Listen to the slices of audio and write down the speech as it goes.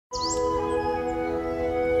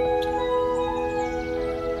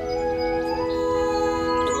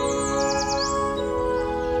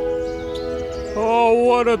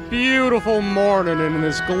What a beautiful morning in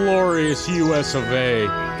this glorious US of A,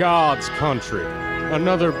 God's country.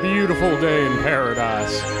 Another beautiful day in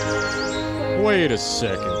paradise. Wait a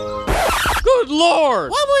second. Good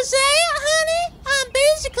Lord! What was that, honey? I'm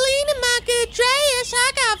busy cleaning my good dress.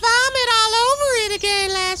 I got vomit all over it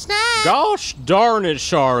again last night. Gosh darn it,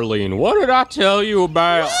 Charlene. What did I tell you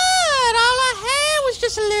about? What? All I had was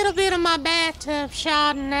just a little bit of my bathtub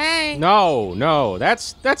Chardonnay. No,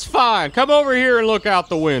 that's fine. Come over here and look out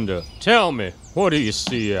the window. Tell me, what do you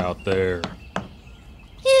see out there?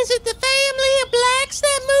 Is it the family of blacks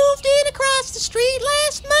that moved in across the street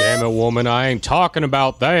last month? Damn it, woman, I ain't talking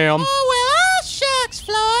about them. Oh, well, shucks,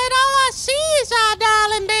 Floyd. All I see is our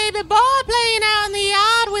darling baby boy playing out in the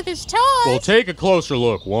yard with his toys. Well, take a closer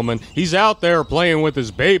look, woman. He's out there playing with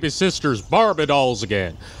his baby sister's Barbie dolls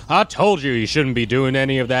again. I told you he shouldn't be doing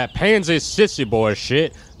any of that pansy sissy boy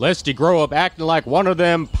shit, lest he grow up acting like one of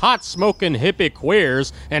them pot-smoking hippie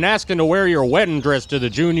queers and asking to wear your wedding dress to the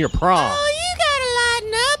junior prom. Oh, you gotta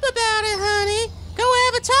lighten up about it, honey. Go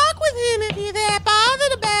have a talk with him if you're that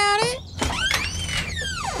bothered about it.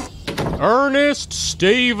 Ernest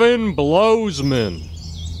Stephen Blowsman.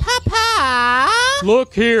 Papa?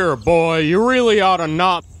 Look here, boy, you really ought to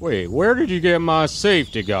not... Wait, where did you get my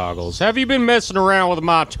safety goggles? Have you been messing around with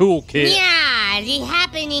my toolkit? Yeah, the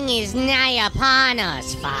happening is nigh upon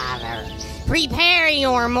us, Father. Prepare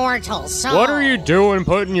your mortal soul. What are you doing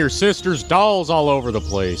putting your sister's dolls all over the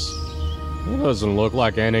place? It doesn't look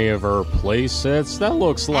like any of her play sets. That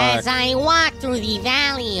looks like... As I walk through the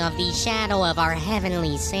valley of the shadow of our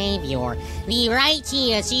heavenly Savior, the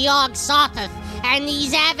righteous Yog Sothoth, and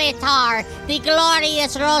the Avatar, the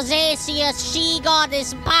glorious Rosacea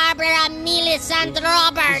she-goddess Barbara Millicent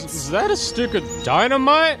Roberts. Is that a stick of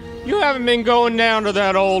dynamite? You haven't been going down to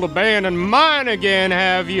that old abandoned mine again,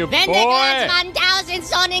 have you, boy? Wenn der Glanzmann tausend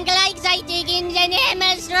Sonnen gleichzeitig in den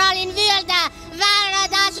Himmel strahlen würde, wäre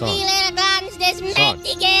das viele Glanz des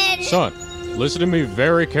Mächtigen. Son, listen to me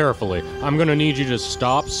very carefully. I'm gonna need you to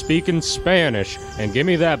stop speaking Spanish and give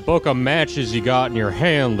me that book of matches you got in your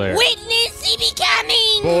hand there. Witness the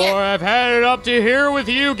becoming. Boy, I've had it up to here with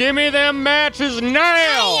you. Give me them matches now.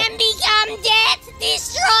 I am become death,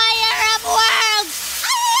 destroyer of worlds.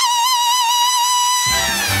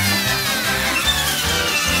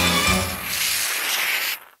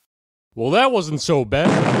 Well, that wasn't so bad.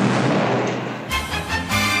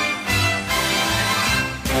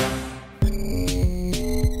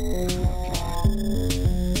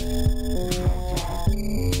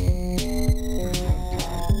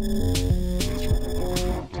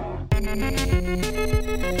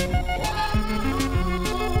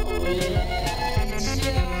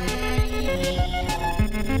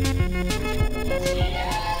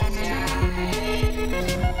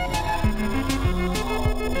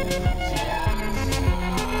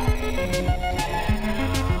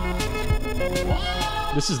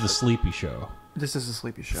 This is the Sleepy Show. This is a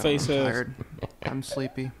sleepy show. Face I'm ass. tired. I'm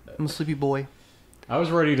sleepy. I'm a sleepy boy. I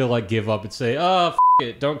was ready to like give up and say, f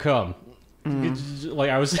it, don't come.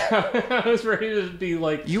 Like I was, I was ready to be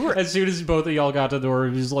like, You were- as soon as both of y'all got to the door,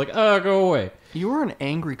 he was like, go away. You were an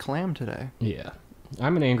angry clam today. Yeah,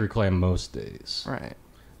 I'm an angry clam most days. Right.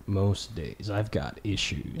 Most days, I've got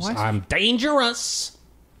issues. Why is- I'm dangerous.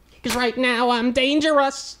 Because right now I'm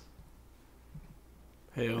dangerous.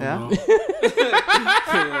 Hell Yeah? no.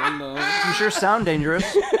 Hell no. You sure sound dangerous.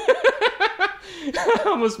 I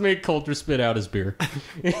almost made Coulter spit out his beer.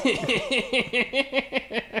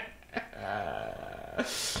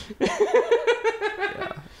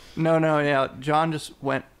 No, yeah. John just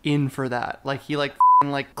went in for that. Like he like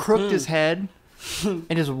crooked his head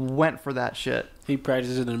and just went for that shit. He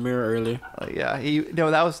practiced it in the mirror earlier. Like,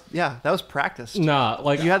 that was practiced. Nah,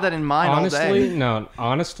 like You had that in mind all day.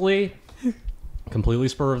 Honestly, completely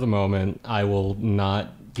spur of the moment. I will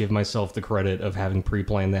not give myself the credit of having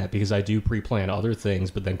pre-planned that because I do pre-plan other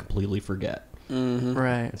things, but then completely forget.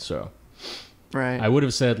 Right. So Right. I would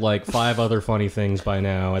have said like 5 other funny things by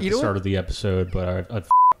now at You the know start what? of the episode, but I'd f***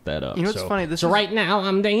 that up. You know what's so. funny? So right now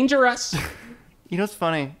I'm dangerous. You know what's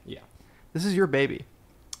funny? Yeah. This is your baby.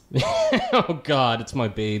 Oh God, it's my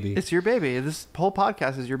baby. It's your baby. This whole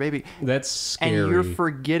podcast is your baby. That's scary. And you're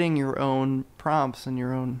forgetting your own prompts and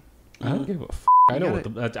your own... I don't give a f***. I know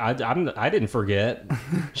what I didn't forget.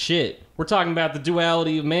 Shit. We're talking about the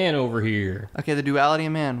duality of man over here. Okay, the duality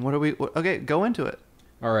of man. Okay, go into it.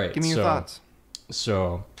 All right. Give me your thoughts.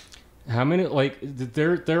 So, how many, like,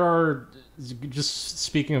 there are, just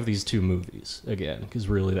speaking of these two movies, again, because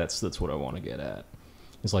really that's what I want to get at.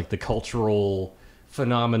 It's like the cultural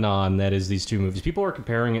phenomenon that is these two movies. People are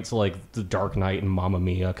comparing it to, like, The Dark Knight and Mamma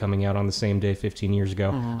Mia coming out on the same day 15 years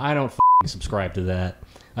ago. I don't subscribe to that.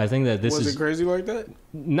 I think that this Was is it crazy like that?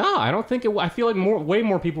 No, I don't think it. I feel like way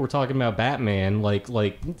more people were talking about Batman. Like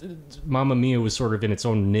Mamma Mia was sort of in its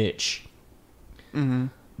own niche. Mm-hmm.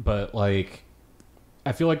 But like,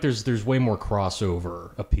 I feel like there's way more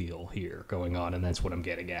crossover appeal here going on, and that's what I'm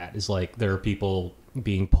getting at. Is like there are people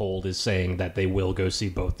being polled as saying that they will go see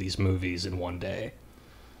both these movies in one day.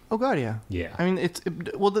 Oh God, yeah. Yeah. I mean,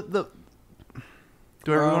 well the.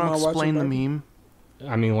 Do I really want to explain the meme?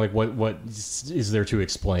 I mean, like, what is there to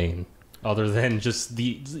explain other than just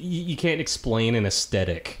you can't explain an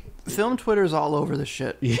aesthetic. Film Twitter's all over the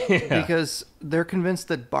shit. Yeah. Because they're convinced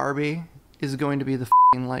that Barbie is going to be the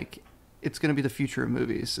like, it's going to be the future of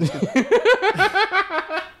movies.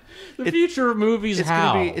 The future of movies, it's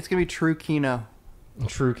how? It's going to be true Kino.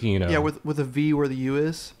 True Kino. Yeah, with a V where the U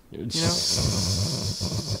is. You know?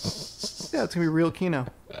 Yeah, it's gonna be real Kino.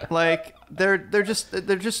 Like they're just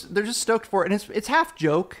stoked for it, and it's half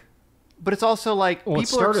joke, but it's also like well,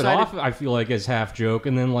 people it are started excited. off, I feel like, as half joke,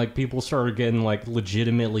 and then like people started getting like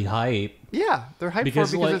legitimately hype. Yeah, they're hyped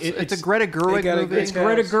Because, for it because like, it's a Greta Gerwig movie. It's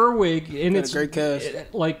Greta Gerwig, and it's a great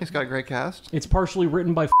cast. Like It's got a great cast. it's partially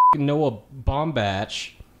written by Noah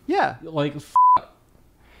Baumbach. Yeah, Like,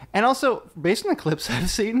 and also based on the clips I've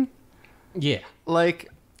seen, yeah, like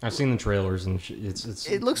I've seen the trailers, and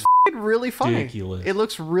it looks really funny. ridiculous. It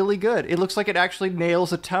looks really good. It looks like it actually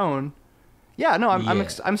nails a tone. Yeah, no,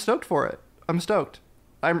 I'm stoked for it. I'm stoked.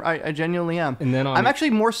 I genuinely am. And then I'm actually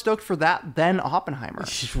more stoked for that than Oppenheimer.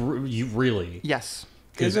 You really? Yes.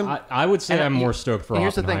 'Cause I would say I'm more stoked for and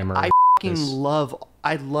here's Oppenheimer. the thing,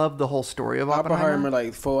 I love the whole story of Oppenheimer.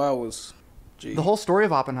 Like 4 hours. Gee. The whole story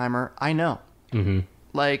of Oppenheimer, I know. Mm-hmm.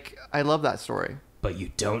 Like, I love that story. But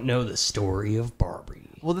you don't know the story of Barbie.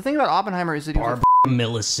 Well, the thing about Oppenheimer is that he was Barbie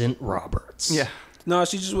Millicent Roberts. yeah. No,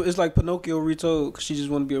 she just it's like Pinocchio retold because she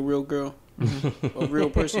just want to be a real girl, a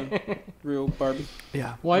real person, real Barbie.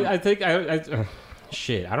 Yeah. Well, I think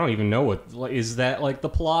shit. I don't even know what is that like the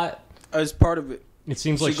plot. It's part of it. It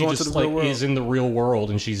seems like she going to just the real like world. is in the real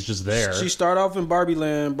world and she's just there. She start off in Barbie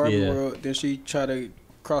Land, Barbie Yeah. World, then she try to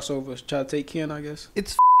cross over, try to take Ken, I guess.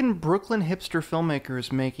 It's Brooklyn hipster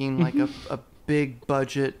filmmakers making like a big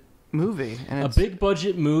budget movie, and a it's big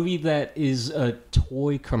budget movie that is a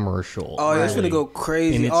toy commercial. Oh, it's really, gonna go in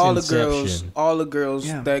crazy. its All inception. the girls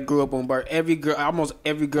Yeah. that grew up on Barbie. Almost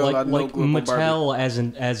every girl I know like grew up on Barbie. Mattel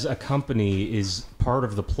as a company is part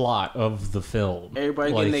of the plot of the film.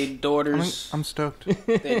 Everybody like, getting their daughters, I'm stoked.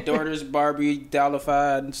 their daughters Barbie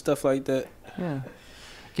dollified and stuff like that. Yeah.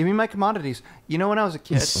 Give me my commodities. You know, when I was a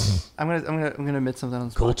kid, I'm gonna admit something on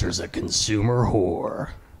this Culture's a consumer whore.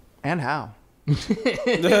 podcast. And how?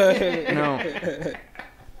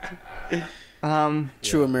 No.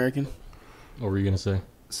 True American. What were you gonna say?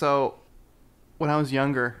 So, when I was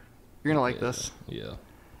younger, you're gonna like this. Yeah.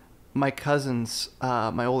 My cousins,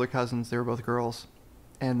 my older cousins, they were both girls,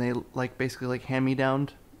 and they like basically like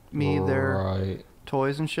hand-me-downed me their Right.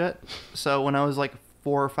 toys and shit. So when I was like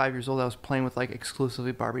 4 or 5 years old, I was playing with like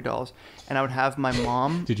exclusively Barbie dolls, and I would have my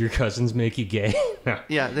mom. Did your cousins make you gay?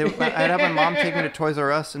 Yeah, I'd have my mom take me to Toys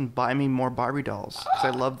R Us and buy me more Barbie dolls because I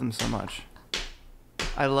loved them so much.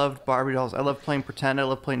 I loved Barbie dolls. I loved playing pretend. I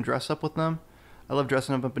loved playing dress up with them. I loved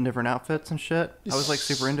dressing up in different outfits and shit. I was like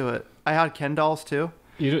super into it. I had Ken dolls too.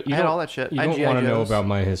 You I had all that shit. You I had don't G.I. want to know Joes. about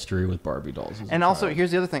my history with Barbie dolls. As And a also, child.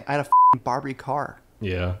 here's the other thing. I had a Barbie car.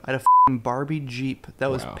 Yeah. I had a Barbie Jeep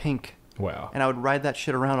that was Wow. pink, Wow. and I would ride that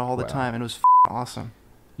shit around all the Wow. time, and it was awesome.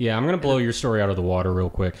 Yeah, I'm going to blow your story out of the water real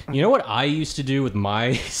quick. You know what I used to do with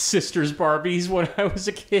my sister's Barbies when I was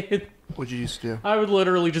a kid? What'd you used to do? I would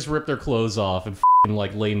literally just rip their clothes off and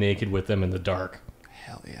like lay naked with them in the dark.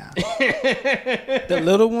 Hell yeah. The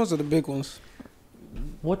little ones or the big ones?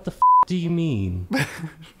 What the do you mean?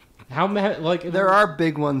 How like There are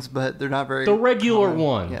big ones, but they're not very. the regular common.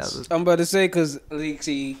 ones. Yeah. I'm about to say because like,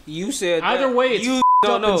 see, you said Either that, way, it's you f***ed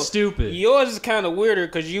don't up and know. stupid. Yours is kind of weirder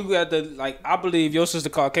because you got the like. I believe your sister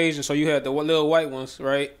Caucasian, so you had the little white ones,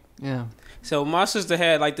 right? Yeah. So my sister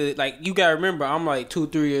had like the like. You gotta remember, I'm like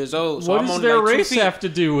 2-3 years old. So What I'm does only their like 2 race feet. have to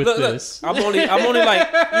do with Look, this? I'm only like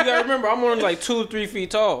you gotta remember, I'm only like 2-3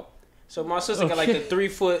 feet tall. So my sister got like the 3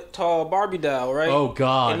 foot tall Barbie doll, right? Oh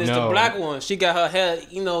God, And it's no! the black one. She got her hair,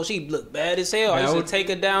 you know, she looked bad as hell. I That used would- to take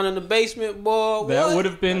her down in the basement, boy. That What? would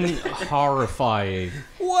have been horrifying.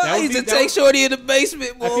 What? that I would used be- to that take would- Shorty in the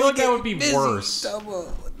basement, boy. I feel like We that get would be busy. worse. That would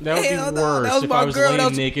That Hell would be no, worse that was if my I was girl. laying That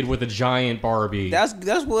was- naked with a giant Barbie. That's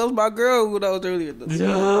what was my girl when I was earlier. The first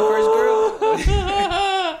girl.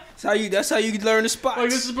 That's how you learn the spots. Like,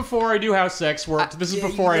 this is before I knew how sex worked. This is yeah,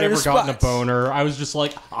 before you I'd learn ever the gotten a spots. boner. I was just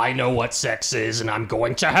like, I know what sex is, and I'm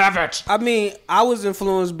going to have it. I mean, I was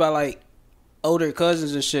influenced by like older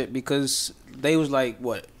cousins and shit because they was like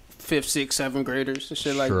what 5th, 6th, 7th graders and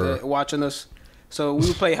shit like that watching us. So we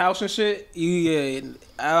would play house and shit.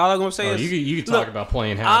 All I'm gonna say is you can talk about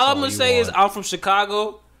playing house. All I'm gonna say is I'm from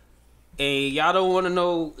Chicago, and y'all don't want to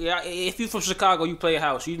know. If you from Chicago, you play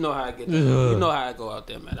house. You know how I get there. You know how I go out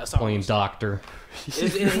there, man. That's all playing doctor.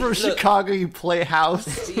 From Chicago, you play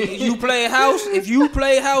house. You play house. If you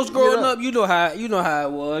play house growing up, you know how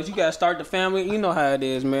it was. You gotta start the family. You know how it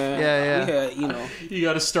is, man. Yeah. We had, you know. You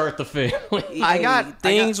gotta start the family.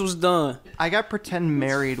 Was done. I got pretend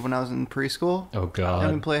married when I was in preschool. Oh God.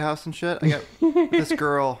 And we play house and shit. I got this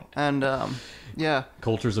girl and yeah.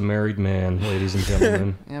 Coulter's a married man, ladies and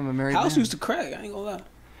gentlemen. Yeah, I'm a married man. House used to crack. I ain't gonna lie.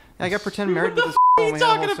 Yeah, I got pretend married with this. What are you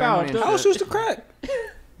talking about? House used to crack.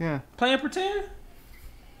 Yeah. Playing pretend.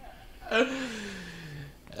 I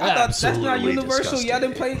thought that's not universal. Disgusting. Y'all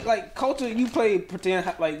didn't play like Coulter. You played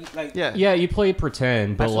pretend like Yeah, you play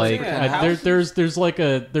pretend, but like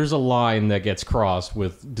there's a line that gets crossed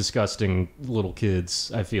with disgusting little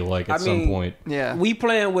kids. I feel like at some point. Yeah, we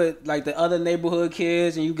playing with like the other neighborhood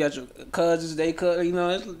kids, and you got your cousins. It's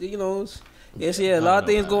a lot of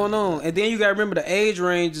things going on, and then you gotta remember the age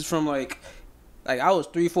range is from like I was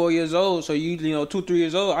 3-4 years old, so 2-3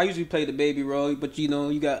 years old. I usually play the baby role, but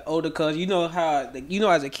you got older cousins. You know how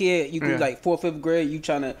as a kid, you could like 4th, 5th grade, you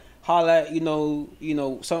trying to holler at one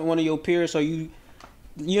of your peers, so you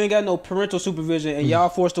ain't got no parental supervision, and y'all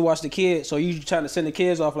forced to watch the kids, so you trying to send the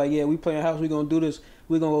kids off like, yeah, we playing house, we gonna do this,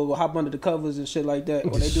 we gonna go hop under the covers and shit like that.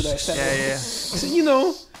 When they do that, yeah. So, you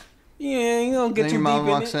don't get too deep in it. Then your mom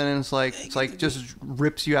walks in and it's like just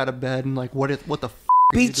rips you out of bed and like what the.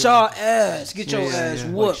 Beat y'all ass. Get your ass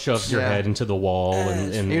whooped. Like shoves your head into the wall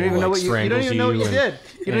and you don't even know what you don't even know what you did.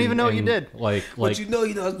 You don't even know what you did. But you know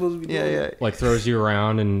you're not supposed to be doing. Yeah. Like throws you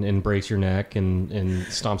around and breaks your neck and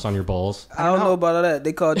stomps on your balls. I don't know about all that.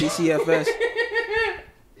 They call it DCFS.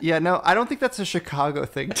 Yeah, no, I don't think that's a Chicago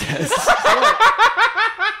thing, Tess.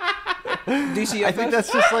 DCFS? I think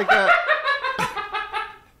that's just like a...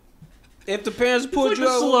 If the parents pulled you the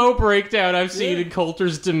out, slow breakdown I've seen in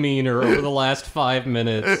Coulter's demeanor over the last 5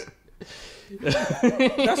 minutes. That's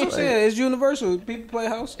what I'm saying. It's universal. People play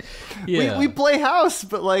house. Yeah, we play house,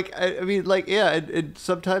 but like I mean, like and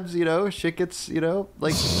sometimes shit gets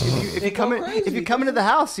like if you come into the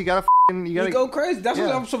house, you gotta go crazy. That's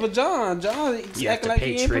what I'm saying for John. John, you have to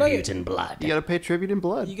pay tribute in blood. You gotta pay tribute in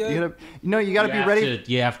blood. You gotta be ready.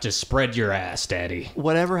 You have to spread your ass, Daddy.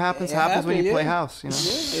 Whatever happens when you play house.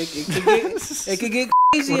 It could get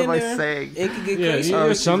crazy. What am I saying? It could get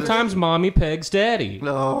crazy. Sometimes mommy pegs daddy.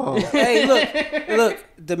 No. Hey, look.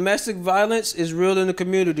 Domestic violence is real in the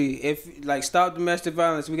community. If stop domestic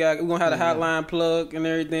violence, we're gonna have the hotline plug and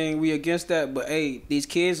everything. We against that, but hey, these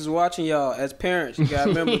kids is watching y'all as parents. You gotta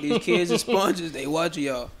remember these kids are sponges. They watching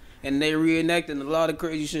y'all and they reenacting a lot of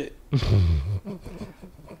crazy shit.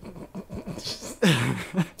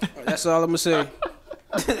 That's all I'm gonna say.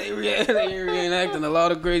 they reenacting a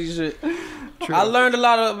lot of crazy shit. True. I learned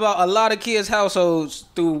about a lot of kids' households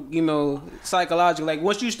through psychological. Like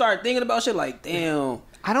once you start thinking about shit, like damn.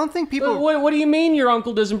 I don't think people. What do you mean your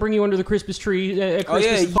uncle doesn't bring you under the Christmas tree at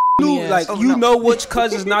Christmas? You know which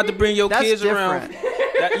cousins not to bring your kids different.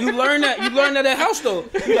 around. You learn that at house though.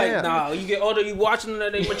 You nah. You get older, you watching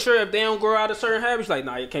them, they mature. If they don't grow out of certain habits, like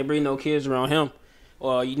nah, you can't bring no kids around him.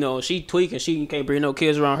 Or she tweaking, she can't bring no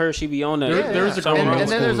kids around her. She be on that. There's a and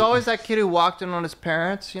then there's always that kid who walked in on his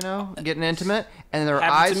parents, getting intimate, and their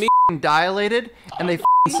eyes dilated, and they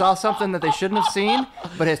saw something that they shouldn't have seen,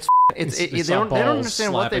 but they don't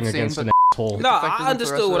understand what they've seen. But no, I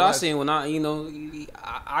understood what I seen when I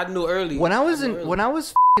knew early. When I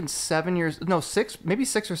was 7 years, no 6, maybe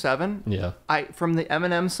 6 or 7. Yeah. From the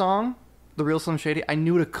Eminem song, The Real Slim Shady, I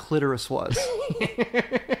knew what a clitoris was.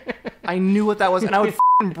 I knew what that was, and I would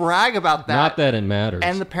brag about that. Not that it matters.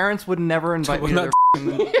 And the parents would never invite me to their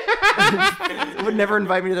would never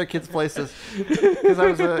invite me to their kids' places because I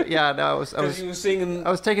was singing. I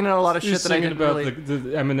was taking in a lot of shit that I didn't about really. The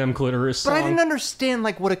Eminem clitoris song. But I didn't understand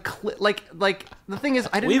what a like the thing is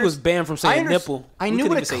I didn't. We was banned from saying nipple. I knew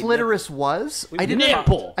what a clitoris was. I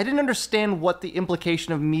didn't understand what the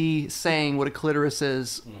implication of me saying what a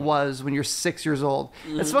clitoris was when you're 6 years old.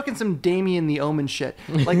 That's fucking some Damien the Omen shit.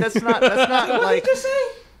 Like that's not like.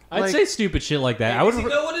 I'd say stupid shit like that. I would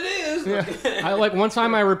know what it is. Yeah. One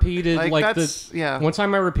time I repeated one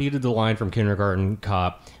time I repeated the line from Kindergarten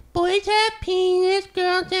Cop. Boys have penis,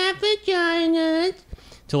 girls have vaginas.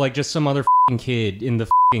 To just some other kid in the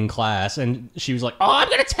class, and she was like, "Oh, I'm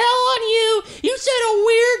gonna tell on you. You said a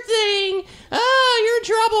weird thing. Oh, you're in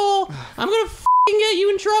trouble. I'm gonna get get you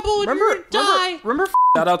in trouble with your die. Remember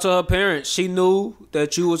Shout out to her parents. She knew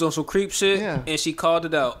that you was on some creep shit, and she called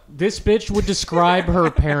it out. This bitch would describe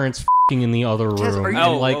her parents fucking in the other room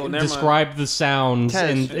and describe the sounds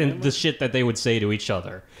and the shit that they would say to each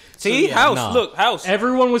other. See, look, house.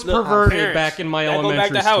 Everyone was perverted back in my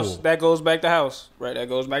elementary school. That goes back to house. Right, that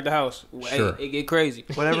goes back to house. Sure. It get crazy.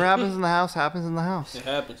 Whatever happens in the house happens in the house. It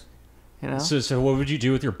happens. You know? So what would you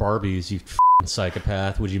do with your Barbies, you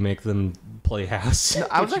psychopath? Would you make them play house? No,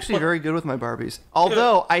 I was actually very good with my Barbies.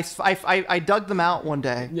 Although I dug them out one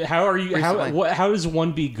day. How are you? How does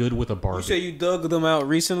one be good with a Barbie? You say you dug them out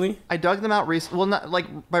recently? I dug them out recently. Well, not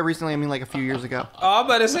like by recently I mean like a few years ago. Oh, I'm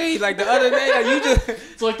about to say like the other day. Like, you just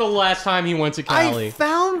It's like the last time he went to Cali. I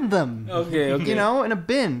found them. Okay. You know, in a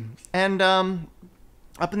bin and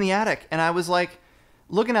up in the attic, and I was like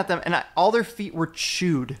looking at them, and all their feet were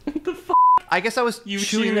chewed. What the fuck? I guess I was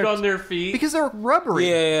chewed on their feet because they're rubbery.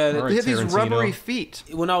 Yeah. Right, They had these Tarantino. rubbery feet.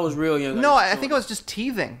 When I was real young. No, I think I was just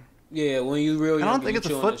teething. Yeah, when you real young. I don't think it's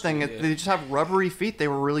a foot thing. They just have rubbery feet. They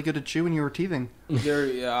were really good to chew when you were teething.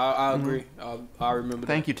 Yeah, I agree. I remember.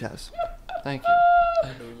 Thank you, Tess. Thank you.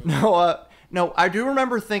 No, I do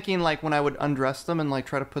remember thinking like when I would undress them and like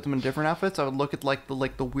try to put them in different outfits, I would look at like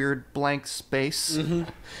the weird blank space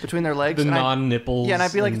between their legs, the non-nipples. Yeah, and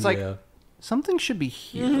I'd be like, it's like something should be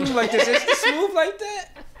here. Like this, is it smooth like that?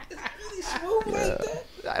 It's really smooth like that.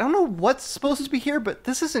 I don't know what's supposed to be here, but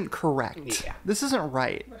this isn't correct. Yeah. This isn't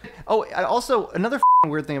right. Oh, also another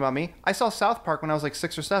weird thing about me, I saw South Park when I was like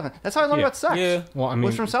 6 or 7. That's how I learned about sex. Yeah. Well, I mean,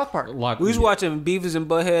 was from South Park. We was watching Beavis and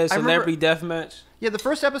Butthead Celebrity Deathmatch. Yeah, the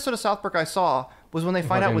first episode of South Park I saw was when they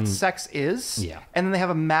find out what sex is. Yeah. And then they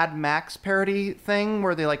have a Mad Max parody thing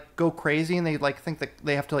where they like go crazy and they like think that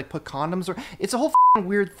they have to like put condoms or it's a whole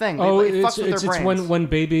weird thing. It fucks with their brains. It's when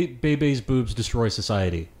baby's boobs destroy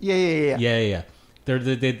society. Yeah.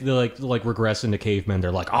 They like regress into cavemen.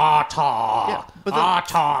 They're like ta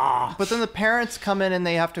ta. But then the parents come in and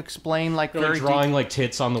they have to explain like They're drawing like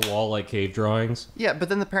tits on the wall like cave drawings. Yeah, but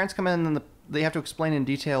then the parents come in and they have to explain in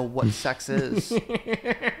detail what sex is.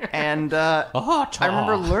 And I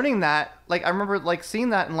remember learning that. Like I remember like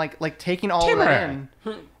seeing that and like taking all of that in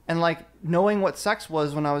and like knowing what sex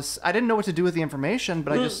was when I didn't know what to do with the information,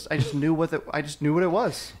 but I just knew what it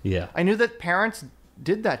was. Yeah. I knew that parents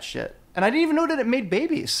did that shit. And I didn't even know that it made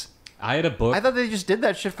babies. I had a book. I thought they just did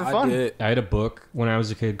that shit for fun. I had a book when I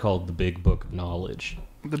was a kid called The Big Book of Knowledge.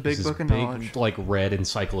 The Big Book of Knowledge. Like red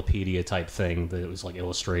encyclopedia type thing that was like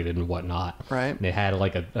illustrated and whatnot. Right. And it had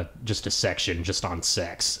like just a section just on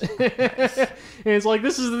sex. Nice. And it's like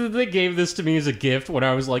they gave this to me as a gift when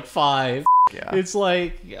I was like 5. Yeah. It's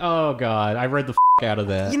like, oh god, I read the out of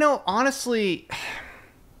that. You know, honestly,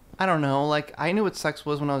 I don't know. Like I knew what sex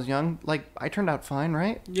was when I was young. Like I turned out fine,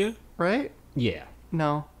 right? Yeah. Right? Yeah.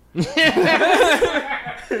 No. No,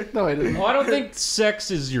 I didn't. Well, I don't think sex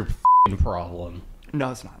is your problem. No,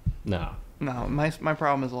 it's not. No. No, my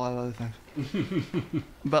problem is a lot of other things.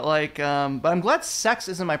 But like, but I'm glad sex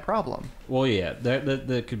isn't my problem. Well, yeah,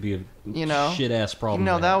 that could be a shit ass problem.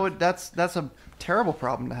 No, that's a terrible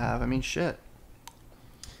problem to have. I mean, shit.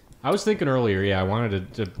 I was thinking earlier, I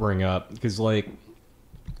wanted to bring up because like,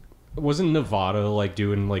 wasn't Nevada like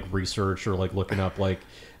doing like research or like looking up like.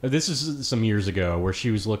 This is some years ago where she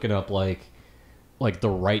was looking up like the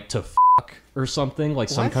right to fuck or something. Like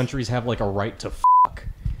some countries have like a right to fuck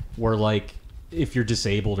where like if you're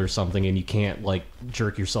disabled or something and you can't like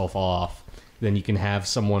jerk yourself off, then you can have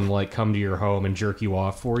someone like come to your home and jerk you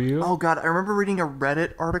off for you. Oh god, I remember reading a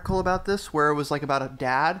Reddit article about this where it was like about a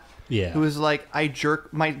dad who was like, I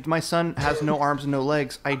jerk my son has no arms and no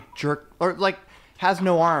legs. I jerk or like has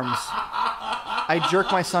no arms. I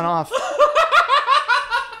jerk my son off.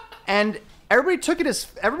 And everybody took it as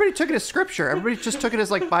scripture. Everybody just took it as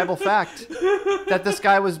like Bible fact that this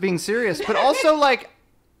guy was being serious. But also like,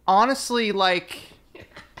 honestly, like,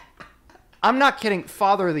 I'm not kidding.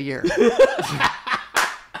 Father of the Year.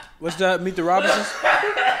 What's that? Meet the Robinsons?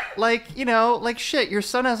 Like, you know, like shit. Your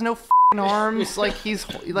son has no f***ing arms. Like he's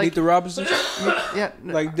like Meet the Robinsons. Yeah.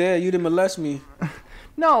 Like, Dad, you didn't molest me.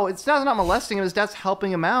 No, it's not molesting him. His dad's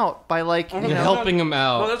helping him out by like helping him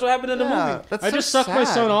out. No, that's what happened in the movie. That's I so just suck my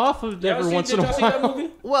son off every once in a Did y'all see that while.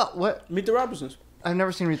 movie? Well, what? Meet the Robinsons. I've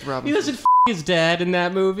never seen Meet the He Robinsons. doesn't f his dad in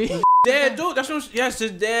that movie. Dad, dude, that's what. Yes,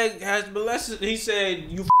 his dad has molested. He said,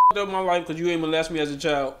 "You f***ed up my life because you ain't molest me as a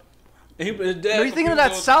child." And his dad. Are you thinking of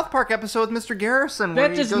that South Park episode with Mr. Garrison?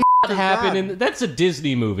 That does not happen. That's a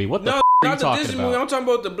Disney movie. What the f are you not the talking Disney about? movie. I'm talking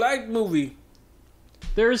about the black movie.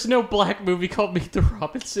 There is no black movie called Meet the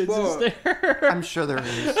Robinsons, is there? I'm sure there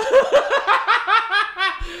is.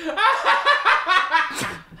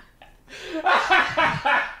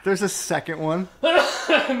 There's a second one.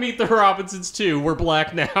 Meet the Robinsons 2. We're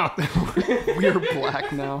black now. We're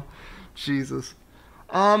black now. Jesus.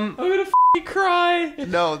 I'm gonna cry.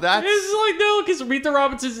 No, that's... It's like, no, because Meet the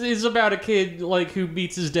Robinsons is about a kid, like, who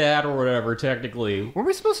meets his dad or whatever, technically. Were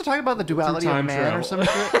we supposed to talk about the duality of man or some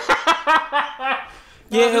shit?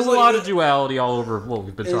 Yeah, there's a lot of duality all over what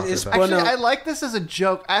we've been talking about. Actually, I like this as a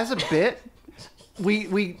joke. As a bit,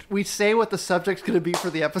 we say what the subject's going to be for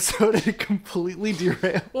the episode, and it completely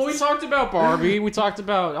derails. Well, we talked about Barbie. We talked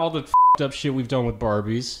about all the f***ed up shit we've done with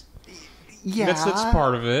Barbies. Yeah. That's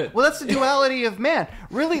part of it. Well, that's the duality of man.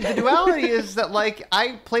 Really, the duality is that, like,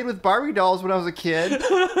 I played with Barbie dolls when I was a kid.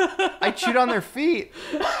 I chewed on their feet.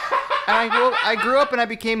 And I grew up and I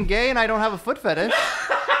became gay and I don't have a foot fetish.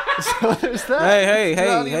 So there's that.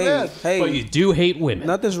 Hey. But you do hate women.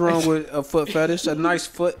 Nothing's wrong with a foot fetish. A nice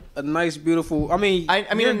foot, a nice, beautiful. I mean,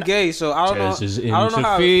 you're gay, so I don't know. I don't know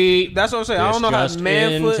how. Feet. That's what I'm saying. I don't know how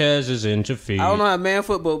man foot. Tez is into feet. I don't know how man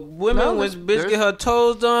foot, but women, when bitch get her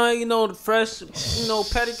toes done, you know, the fresh, you know,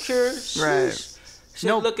 pedicure. Right.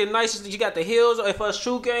 She looking nice. She got the heels. If her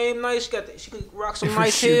shoe game nice, she could rock some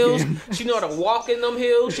nice heels. She know how to walk in them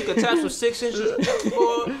heels. She could tap some 6 inches.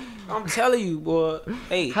 Boy, I'm telling you, boy.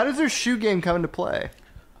 Hey, how does her shoe game come into play?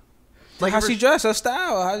 Like how she dress, her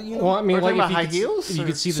style. How, you know, well, I mean, like high heels. You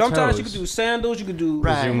could see the sometimes toes. you could do sandals. You could do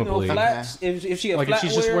presumably flats. If she like if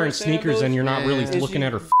she's just wearing sneakers and you're not really looking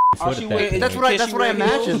at her foot at that point. That's what I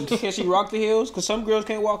imagined. Can she rock the heels? Because some girls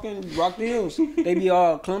can't walk in rock the heels. They be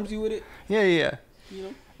all clumsy with it. Yeah. You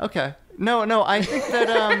know? Okay. No. I think that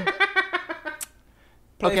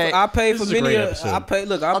okay. I pay for many. I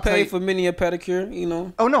pay you. for many a pedicure. You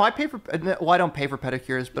know. Oh no, I pay for. Well, I don't pay for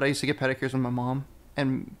pedicures, but I used to get pedicures with my mom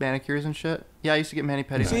and manicures and shit. Yeah, I used to get mani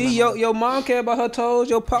pedicures. See, your mom care about her toes.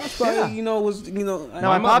 Your pops probably, was. No,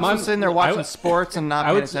 my pops was sitting there watching sports and not.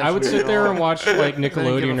 I would sit there and watch like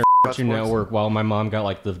Nickelodeon or Cartoon Network while my mom got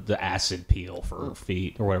like the acid peel for her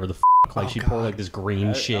feet or whatever the f***. Like she'd pour like this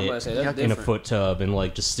green shit in a foot tub and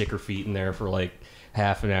like just stick her feet in there for like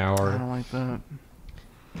half an hour. I don't like that.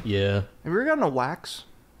 Yeah. Have you ever gotten a wax?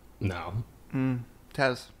 No.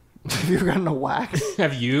 Tez, have you ever gotten a wax?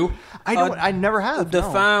 Have you? I never have.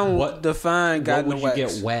 Define what gotten a wax. You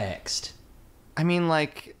get waxed? I mean,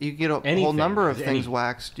 like, you get a whole number of things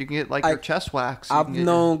waxed. You can get, like, your chest waxed. I've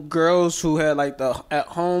known girls who had, like, the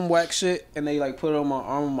at-home wax shit, and they, like, put it on my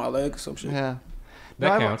arm or my leg or some shit. Yeah.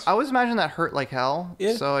 That counts. I always imagine that hurt like hell,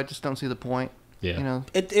 so I just don't see the point. Yeah. You know?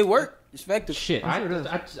 It worked. It's effective. Shit,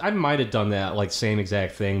 I might have done that, like, same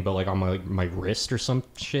exact thing, but, like, on my wrist or some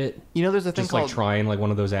shit. You know, there's a thing just, called... like, trying, like, one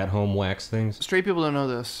of those at-home wax things. Straight people don't know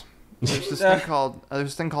this. There's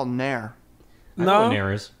this thing called Nair. I know what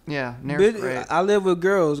Nair is. Yeah, Nair's great. I live with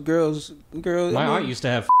girls. My aunt used to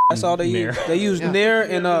have that's all they use. They use Nair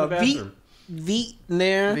and Veet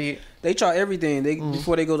Nair. Veet. They try everything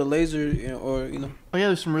before they go to laser or you know. Oh yeah,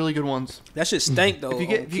 there's some really good ones. That shit stink though.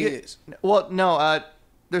 If you get well, no,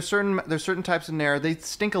 there's certain types of Nair. They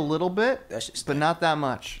stink a little bit, but not that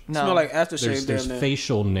much. No, smell like aftershave. There's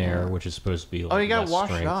facial Nair, which is supposed to be like, you gotta wash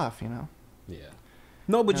strength. it off, you know. Yeah.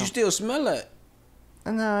 No, but you still smell it.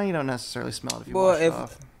 No, you don't necessarily smell it if you wash it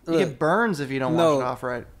off. You get burns if you don't wash it off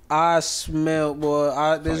right. I smell,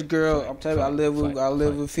 boy. This girl, I'm telling you, I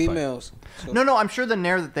live with females. So. No, I'm sure the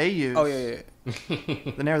Nair that they use. Oh yeah.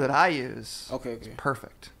 The Nair that I use. Okay. Is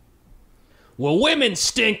perfect. Well, women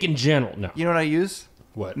stink in general. No. You know what I use?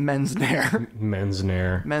 What? Men's Nair. Men's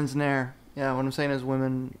Nair. Men's Nair. Yeah, what I'm saying is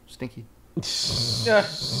women stinky.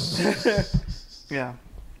 Yeah.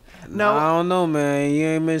 No, I don't know, man. You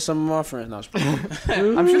ain't made some of my friends. No,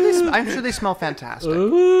 I'm sure they smell fantastic.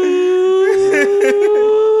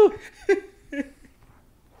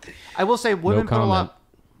 I will say women put a lot.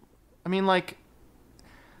 I mean, like,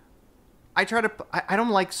 I don't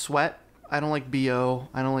like sweat. I don't like BO.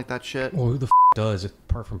 I don't like that shit. Well, who the does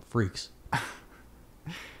apart from freaks?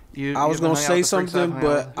 I was gonna say something,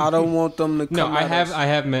 but I don't want them to come. No, I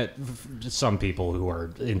have met some people who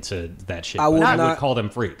are into that shit. I would call them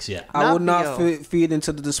freaks. Yeah, I would not feed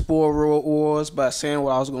into the spore wars by saying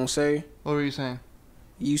what I was gonna say. What were you saying?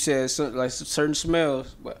 You said certain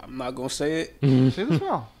smells, but I'm not gonna say it. Say the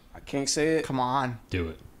smell. I can't say it. Come on, do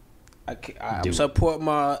it. I support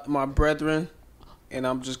my brethren, and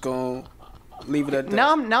I'm just gonna leave it at that.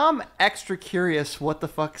 Now I'm extra curious what the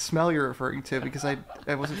fuck smell you're referring to because I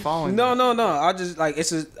wasn't following. No. I just like it's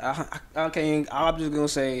just I can't. I'm just gonna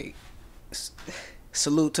say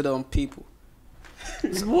salute to them people.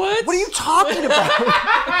 What? What are you talking about?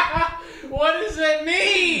 What does that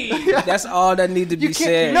mean? That's all that need to be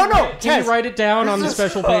said. No. Can you write it down on the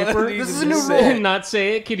special paper? This is a new rule. Not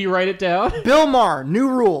say it. Can you write it down? Bill Maher, new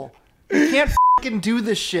rule. You can't fucking do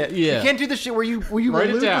this shit. Yeah. You can't do this shit where you Write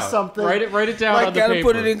it allude down. to something. Write it down I on the gotta paper.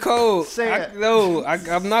 put it in code. Say it. No,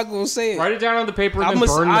 I'm not gonna say it. Write it down on the paper and then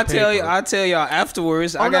burn the paper. I'll tell y'all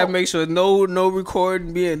afterwards. I gotta make sure no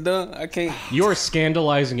recording being done. I can't. You are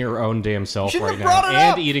scandalizing your own damn self Shouldn't right have now brought it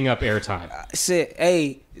and up. eating up airtime. Said,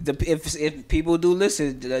 hey, if people do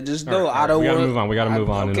listen, just know All right, I don't we gotta want. move on. We gotta move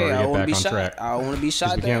on in order to get back on track. I don't want to be 'Cause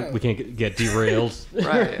shot down. we can't get derailed.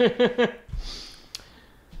 Right.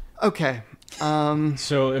 Okay.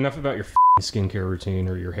 So enough about your skincare routine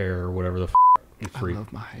or your hair or whatever the you I freak.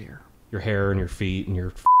 love my hair. Your hair and your feet and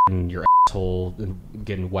your asshole and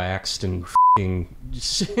getting waxed and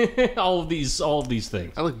all of these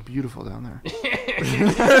things. I look beautiful down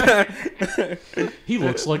there. He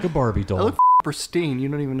looks like a Barbie doll. I look pristine. You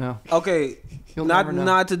don't even know. Okay, You'll never know.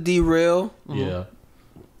 not to derail, Yeah.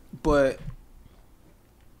 but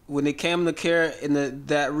when it came to care in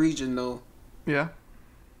that region though, Yeah.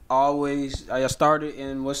 always I started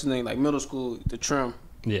in what's the name, like middle school, the trim.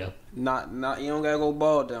 Yeah. Not you don't gotta go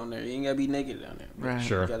bald down there. You ain't gotta be naked down there. Right.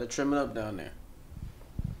 Sure. You gotta trim it up down there.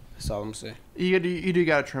 That's all I'm saying. You do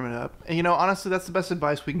gotta trim it up. And honestly, that's the best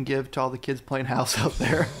advice we can give to all the kids playing house out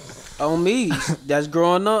there. On me, that's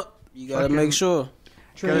growing up. You gotta Fucking make sure.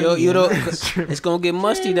 trim. You don't. It's gonna get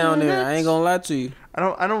musty down there. I ain't gonna lie to you.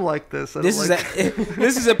 I don't like this. This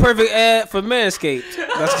is a perfect ad for Manscaped.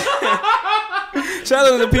 Shout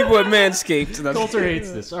out to the people at Manscaped. Coulter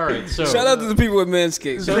hates this. All right, so Shout out to the people at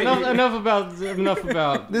Manscaped. so enough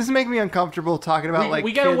about. This is making me uncomfortable talking about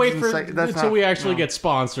We gotta kids wait and for that's until not- we actually no. get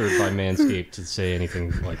sponsored by Manscaped to say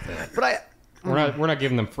anything like that. But We're not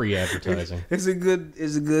giving them free advertising. It's a good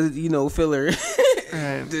filler.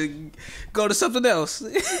 Right. To go to something else.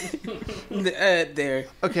 The ad there.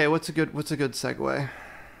 Okay, what's a good segue?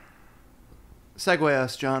 Segue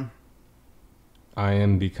us, John. I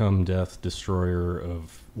am become death, destroyer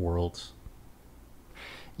of worlds.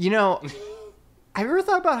 Have you ever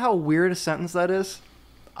thought about how weird a sentence that is?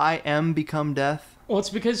 I am become death. Well, it's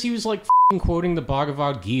because he was like quoting the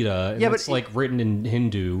Bhagavad Gita, and Yeah, but it's like written in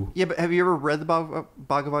Hindu. Yeah, but have you ever read the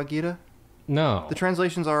Bhagavad Gita? No. The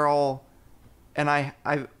translations are all, and I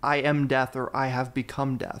am death or I have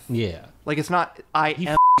become death. Yeah. Like it's not I He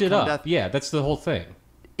am f***ed it become up. death. Yeah, that's the whole thing.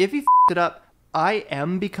 If he f***ed it up, I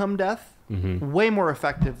am become death. Mm-hmm. Way more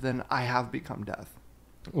effective than I have become death.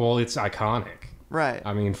 Well, it's iconic. Right.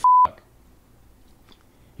 I mean,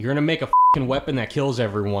 you're gonna make a fucking weapon that kills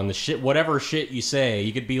everyone. The shit, whatever shit you say,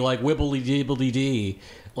 you could be like wibbly dibbly dee,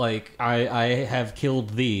 like I have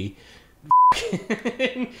killed thee,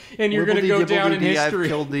 and you're gonna go down in history. I've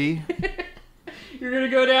killed thee. You're gonna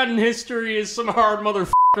go down in history as some hard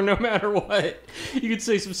motherfucker, no matter what. You could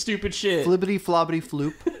say some stupid shit. Flibbity flobbity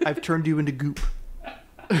floop. I've turned you into goop.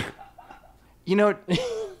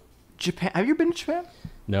 Japan. Have you been to Japan?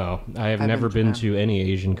 No, I have I've never been been to to any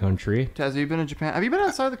Asian country. Taz, have you been to Japan? Have you been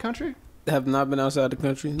outside the country? Have not been outside the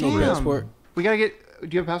country. No Damn. passport. We gotta get.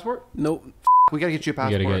 Do you have a passport? Nope. We gotta get you a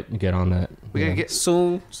You passport. gotta get on that. We gotta Yeah. get.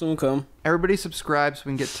 Soon come. Everybody subscribe so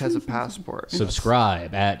we can get Tez a passport.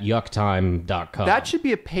 Subscribe at yucktime.com. That should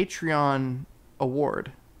be a Patreon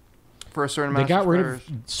award for a certain They amount got of rid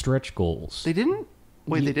subscribers. of stretch goals. They didn't?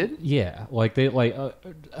 Wait, they did? Yeah, like they I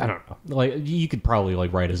don't know. Like you could probably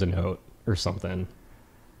like write as a note or something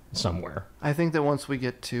somewhere. I think that once we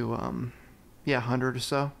get to 100 or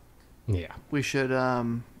so, Yeah. we should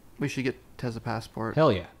get Tez a passport.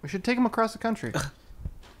 Hell yeah. We should take him across the country.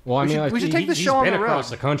 Well, I We mean, should- like, we should take the he's show on been the road. across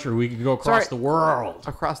the country. We could go across the world.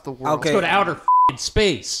 Across the world. Okay. Let's go to outer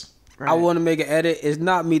space. Right. I want to make an edit. It's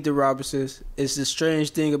not Meet the Robinsons. It's the strange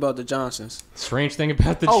thing about the Johnsons. Strange thing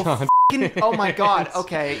about the Oh, John. oh my God.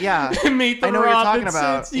 Okay, yeah. Meet the I know what you're talking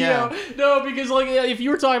Robinsons. about. Yeah. No, because like if you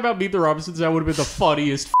were talking about Meet the Robinsons, that would have been the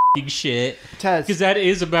funniest fucking shit. Tez. Because that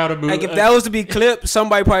is about a movie. Like if that was to be clipped,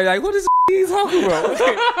 somebody probably like, what is he talking about?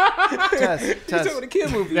 Tez. He's talking about a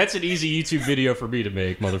kid movie. That's an easy YouTube video for me to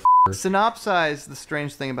make, motherfucker. Synopsize the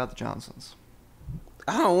strange thing about the Johnsons.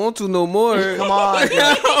 I don't want to no more. Come on.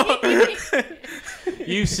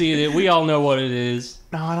 You've seen it. We all know what it is.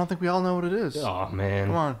 No, I don't think we all know what it is. Oh, man.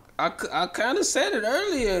 Come on. I kind of said it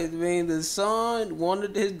earlier. I mean, the son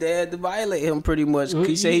wanted his dad to violate him pretty much.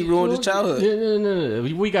 He said he ruined his childhood. No.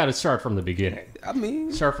 We got to start from the beginning. I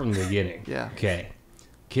mean, Start from the beginning. Yeah. Okay.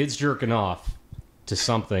 Kid's jerking off to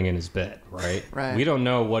something in his bed, right? Right. We don't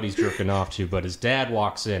know what he's jerking off to, but his dad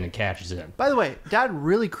walks in and catches him. By the way, Dad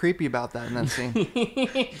really creepy about that in that scene.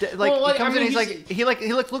 Well, he comes in, he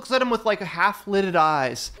looks at him with like half-lidded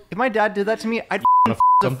eyes. If my dad did that to me, I'd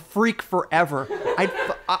the freak forever.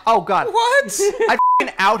 Oh God. what? I'd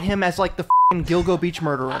out him as like the Gilgo Beach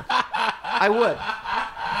murderer. I would.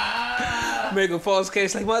 Make a false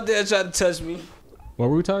case like my dad tried to touch me. What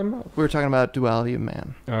were we talking about? We were talking about Duality of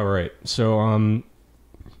Man. All right. So,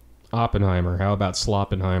 Oppenheimer. How about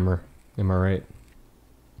Sloppenheimer? Am I right?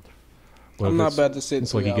 I'm not about to sit.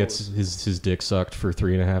 It's like he gets his dick sucked for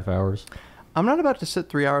 3.5 hours. I'm not about to sit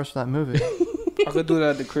 3 hours for that movie. I could do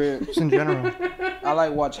that at the crib. Just in general. I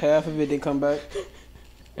like watch half of it, then come back.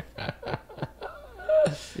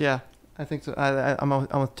 Yeah, I think so.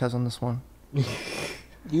 I'm with Tez on this one.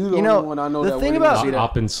 You the only one I know the that thing would about see that.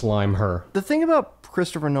 Oppen slime her. The thing about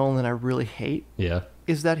Christopher Nolan that I really hate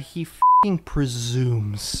is that he fucking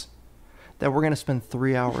presumes that we're gonna spend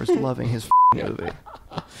 3 hours loving his movie.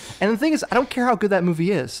 And the thing is, I don't care how good that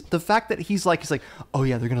movie is. The fact that he's like, oh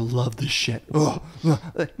yeah, they're gonna love this shit. Oh,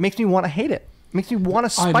 it makes me want to hate it. Makes me want to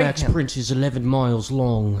spite him. IMAX print is 11 miles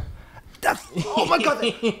long. Oh my god!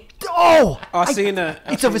 I seen that.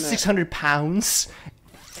 It's over 600 pounds.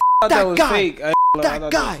 I thought that was guy. fake. I That thought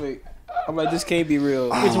that guy. was fake. I'm like, this can't be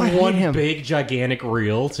real. It's I hate one him. big gigantic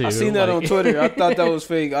reel too. I seen that on Twitter. I thought that was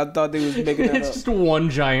fake. I thought they was making that It's up. just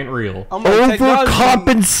one giant reel. I'm like,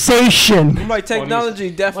 Overcompensation. I'm like,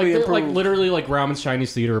 technology definitely Like improved. literally, like Ramon's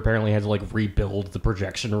Chinese Theater apparently had to like rebuild the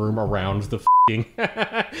projection room around the f***ing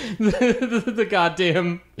the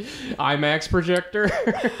goddamn IMAX projector.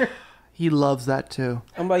 He loves that too.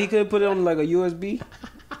 I'm like, he could put it on like a USB.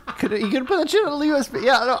 You could put that shit on the USB.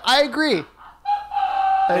 Yeah, no, I agree.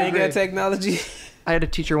 I They ain't got agree. technology. I had a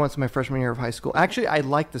teacher once in my freshman year of high school. Actually, I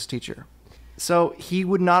liked this teacher. So he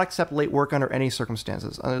would not accept late work under any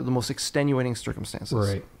circumstances, under the most extenuating circumstances.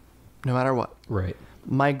 Right. No matter what. Right.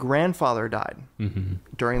 My grandfather died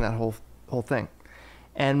during that whole thing,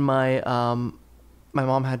 and my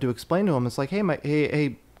mom had to explain to him. It's like,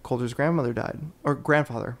 hey, Coulter's grandmother died, or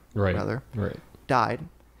grandfather, rather, died,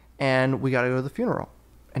 and we got to go to the funeral.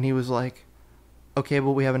 And he was like, okay,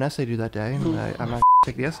 well, we have an essay due that day, and I'm not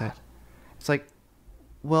take the essay. It's like,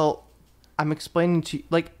 well, I'm explaining to you,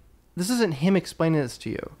 like, this isn't him explaining this to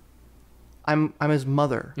you. I'm his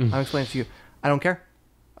mother. I'm explaining it to you. I don't care.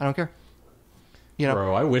 You know.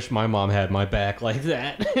 Bro, I wish my mom had my back like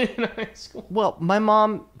that in high school. Well, my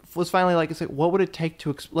mom was finally like, it's like, what would it take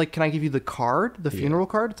to, like, can I give you the card, the funeral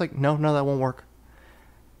card? It's like, no, that won't work.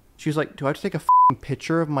 She was like, do I have to take a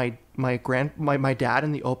picture of my dad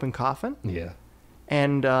in the open coffin? Yeah.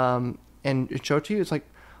 And show it to you? It's like,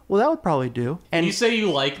 well, that would probably do. And you say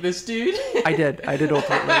you like this dude? I did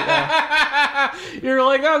ultimately. Yeah. You're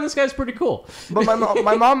like, oh, this guy's pretty cool. But my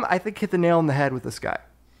mom, I think, hit the nail on the head with this guy.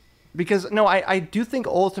 Because, no, I do think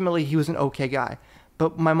ultimately he was an okay guy.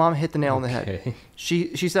 But my mom hit the nail on the head.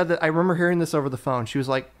 She said that, I remember hearing this over the phone. She was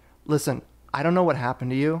like, listen, I don't know what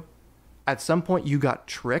happened to you. At some point, you got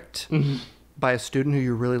tricked by a student who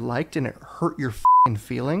you really liked, and it hurt your f***ing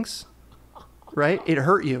feelings. Right? It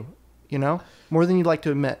hurt you, you know? More than you'd like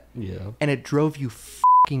to admit. Yeah. And it drove you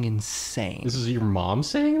f***ing insane. This is your mom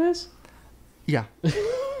saying this? Yeah.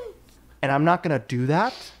 And I'm not going to do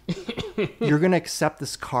that. You're going to accept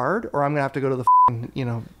this card, or I'm going to have to go to the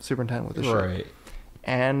f***ing, superintendent with this shit. Right.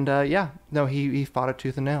 And, he fought it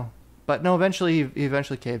tooth and nail. But no, eventually, he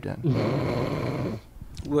eventually caved in.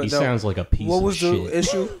 He sounds like a piece of shit. What was the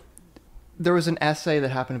issue? There was an essay that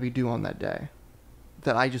happened to be due on that day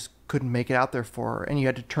that I just couldn't make it out there for, and you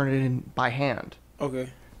had to turn it in by hand. Okay.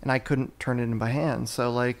 And I couldn't turn it in by hand,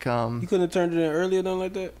 so like You couldn't have turned it in earlier, nothing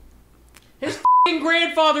like that? His f***ing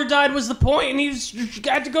grandfather died was the point, and he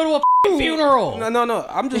had to go to a f***ing funeral. No.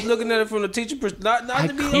 I'm just looking at it from the teacher perspective. Not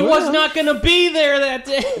to be. He was not going to be there that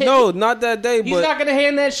day. No, not that day. He's but not going to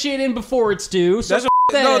hand that shit in before it's due. So that's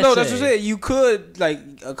that that's essay. what I said. You could like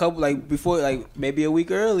a couple before maybe a week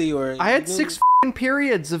early or. I had 6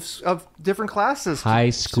 periods of different classes. High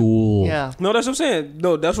school. Yeah. No, that's what I'm saying.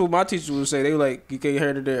 No, that's what my teachers would say. They were like, you can't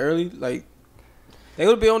hand it there early. Like, they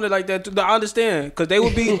would be on it like that too. No, I understand. Because they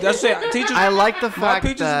would be, that's it. Teachers, I like the my fact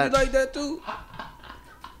teachers that... would be like that too.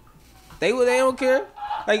 They don't care.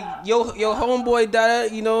 Like, your homeboy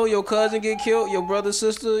died, your cousin get killed, your brother,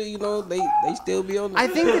 sister, they still be on it. I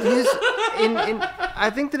think that I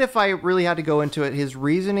think that if I really had to go into it, his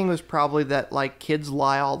reasoning was probably that, like, kids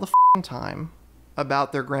lie all the time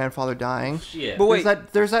about their grandfather dying. Shit. But wait.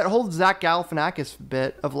 There's that whole Zach Galifianakis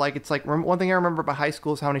bit of, like, it's like, one thing I remember about high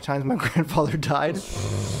school is how many times my grandfather died.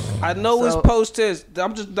 I know it's post-test.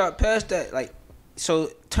 I'm just not past that. Like,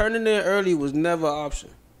 so turning in early was never an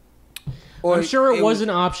option. Or I'm sure it was an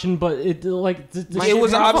option, but it like it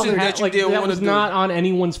was an option that you didn't that want to was do. not on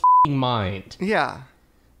anyone's f***ing mind. Yeah.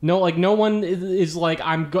 No, like no one is like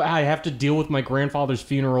I have to deal with my grandfather's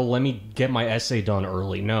funeral. Let me get my essay done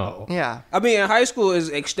early. No. Yeah. I mean, in high school that's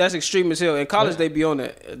extreme as hell. In college, they be on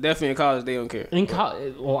that. Definitely in college, they don't care. In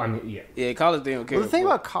college, well, I mean, yeah. Yeah, in college they don't care. Well, the thing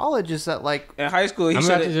about college is that like in high school, My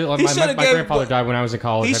grandfather died when I was in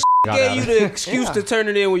college. He gave you the excuse to turn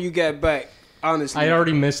it in when you got back. Honestly, I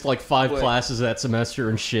already missed like 5 classes that semester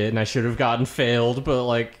and shit, and I should have gotten failed. But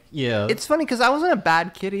like, yeah, it's funny because I wasn't a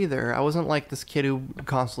bad kid either. I wasn't like this kid who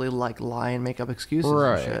constantly like lie and make up excuses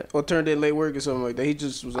and shit. Or turned in late work or something like that. He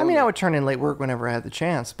just was. I mean, I would turn in late work whenever I had the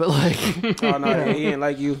chance, but like, oh no, he ain't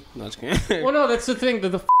like you. No, just kidding. Well, no, that's the thing. That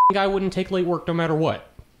the guy wouldn't take late work no matter what.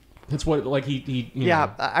 That's what like he you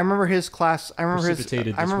know, I remember his class. I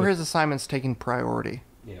remember his assignments taking priority.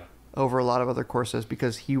 Yeah. Over a lot of other courses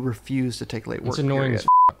because he refused to take late work. It's annoying as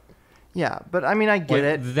Yeah, but I mean, I get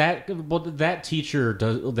it. That teacher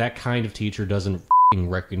does that kind of teacher doesn't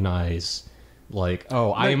recognize like,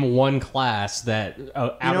 oh, I am one class that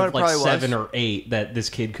out of like 7 or 8 that this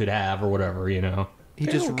kid could have or whatever, you know. He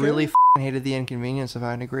just really hated the inconvenience of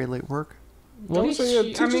having to grade late work. Well,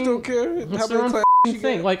 teachers don't care. It's their own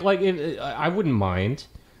thing. Like I wouldn't mind.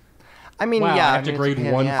 I mean, wow, yeah, I have to grade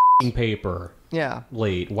one paper. Yeah.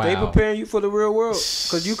 Late. Wow. They preparing you for the real world.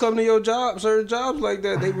 Because you come to your job, certain jobs like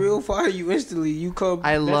that, they will fire you instantly. You come.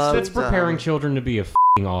 That's preparing children to be a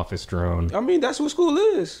office drone. I mean, that's what school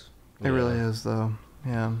is. It really is, though.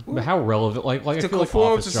 Yeah. But how relevant? Like I feel like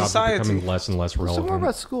office jobs are becoming less and less relevant. So more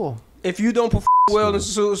about school. If you don't perform well in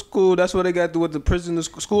school, that's what they got to do with the prison,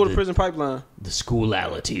 school to prison pipeline. The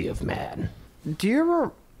Duality of Man. Do you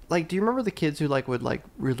remember the kids who would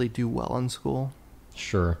really do well in school?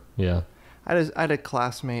 Sure. Yeah. I had a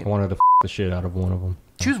classmate. I wanted to the shit out of one of them.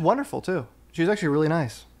 She was wonderful too. She was actually really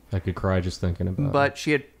nice. I could cry just thinking about it. But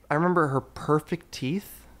I remember her perfect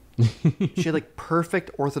teeth. She had perfect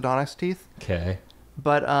orthodontics teeth. Okay.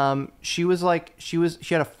 But she had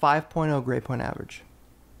a 5.0 grade point average.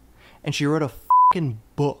 And she wrote a fucking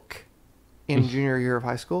book in junior year of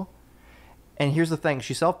high school. And here's the thing,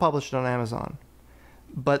 she self-published it on Amazon.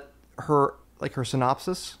 But her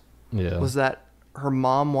synopsis was that her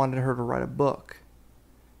mom wanted her to write a book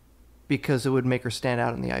because it would make her stand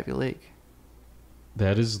out in the Ivy League.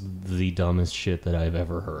 That is the dumbest shit that I've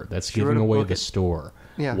ever heard. That's giving away the store.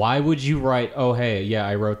 Yeah. Why would you write, oh, hey, yeah,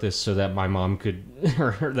 I wrote this so that my mom could,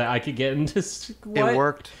 or that I could get into... What? It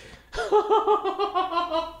worked.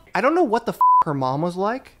 I don't know what the her mom was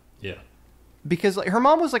like. Yeah. Because her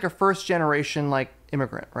mom was a first generation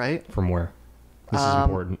immigrant, right? From where? This is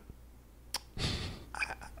important.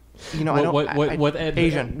 You know, what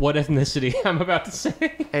Asian. What ethnicity? I'm about to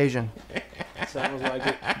say Asian. Sounds like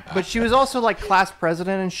it. But she was also class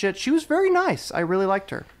president and shit. She was very nice. I really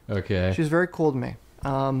liked her. Okay. She was very cool to me.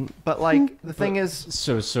 But the thing is,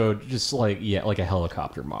 so just like a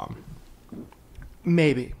helicopter mom.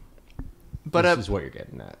 Maybe. But this is what you're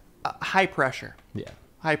getting at. High pressure. Yeah.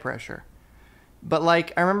 High pressure. But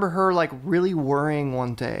I remember her really worrying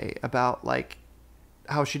one day about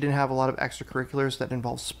how she didn't have a lot of extracurriculars that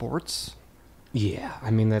involve sports. Yeah,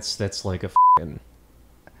 I mean that's like a fucking...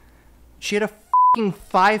 She had a fucking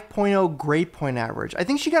 5.0 grade point average. I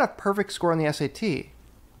think she got a perfect score on the SAT.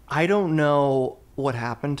 I don't know what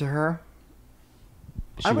happened to her.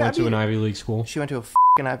 She went to an Ivy League school? She went to a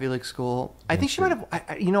fucking Ivy League school. I think she might have...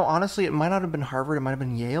 honestly, it might not have been Harvard. It might have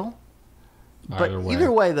been Yale. But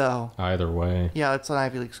either way, though. Either way. Yeah, it's an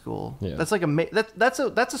Ivy League school. Yeah. That's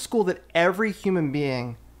that's a school that every human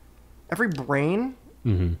being, every brain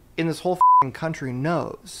in this whole country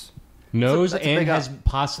knows. Knows and has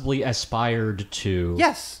possibly aspired to.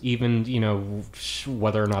 Yes. Even,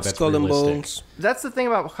 whether or not that's Skull and realistic. Bones. That's the thing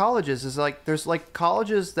about colleges is there's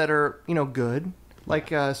colleges that are, good,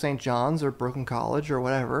 like St. John's or Brooklyn College or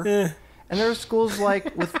whatever. Yeah. And there's schools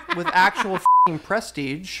with actual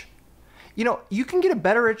prestige. You can get a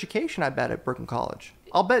better education, I bet, at Brooklyn College.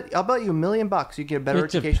 I'll bet you $1 million you get a better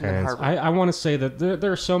education than Harvard. I want to say that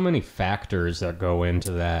there are so many factors that go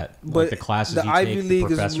into that. But the classes the you Ivy take, League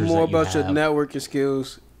the is professors more that you about your have. networking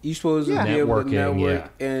skills. You're supposed to be able to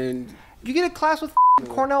network and... You get a class with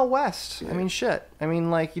Cornell West. I mean, shit. I mean,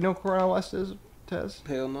 Cornell West is, Tez?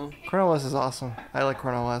 Hell no. Cornell West is awesome. I like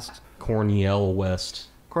Cornell West. Cornell West.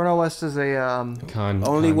 Cornell West is a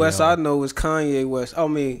only West I know is Kanye West. I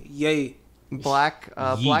mean, Ye. Black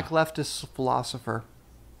leftist philosopher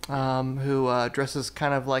who dresses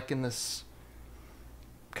kind of in this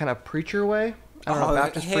kind of preacher way. I don't know,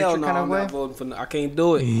 Baptist preacher hell no, kind of I'm way. not voting for. I can't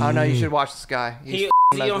do it. Oh no, you should watch this guy. He's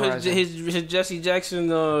He on mesmerizing. his Jesse Jackson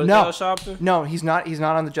No. Al Sharpton? No, he's not. He's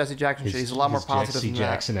not on the Jesse Jackson shit. He's a lot more positive Jesse than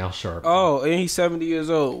Jackson, Al Sharpton. Oh, and he's 70 years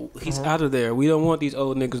old. He's out of there. We don't want these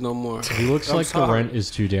old niggas no more. He looks I'm like sorry. the rent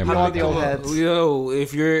is too damn I high. want the old heads. Yo,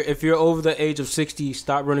 if you're over the age of 60,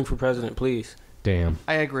 stop running for president, please. Damn.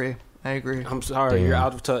 I agree. I'm sorry, Damn. you're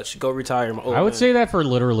out of touch. Go retire, my old I would man. say that for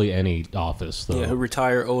literally any office, though. Yeah,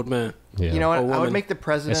 retire, old man. Yeah. You know what? Or I would woman. make the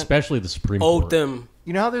president. Especially the Supreme Old Court. them.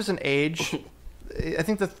 You know how there's an age. I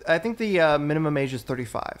think the minimum age is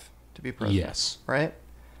 35 to be president. Yes. Right.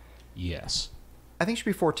 Yes. I think it should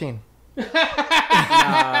be 14.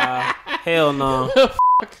 Nah, hell no.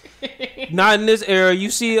 Not in this era. You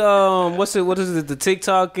see, what is it? The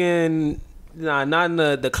TikTok and not in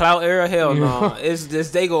the clout era. Hell no. It's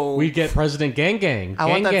just they go. We get President Gang Gang.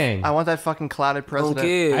 Gang. I want that fucking clouded president.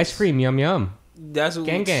 kids. Ice cream, yum yum. That's what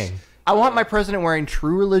Gang Gang. I want my president wearing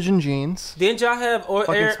True Religion jeans. Didn't y'all have Fucking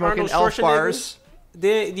Arnold smoking elf Schwarzenegger? bars.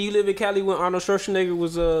 Then do you live in Cali when Arnold Schwarzenegger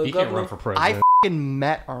was He can't governor? run for I president. fucking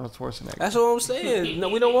met Arnold Schwarzenegger. That's what I'm saying. No,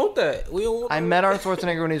 we don't want that. We don't want I that. met Arnold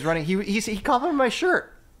Schwarzenegger when he was running. He complimented my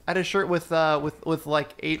shirt. I had a shirt with like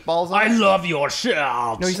 8 balls on it. love your shirt.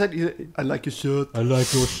 No, he said, I like your shirt. I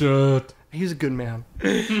like your shirt. He's a good man.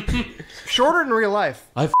 Shorter in real life.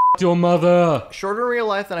 I f***ed your mother. Shorter in real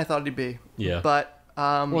life than I thought he'd be. Yeah. But,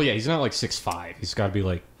 Well, yeah, he's not like 6'5". He's got to be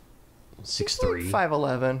like 6'3".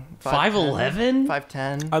 5'11". 5'11"?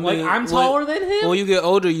 5'10". I Like, mean, I'm taller than him? When you get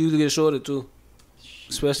older, you get shorter too,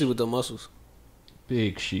 especially with the muscles.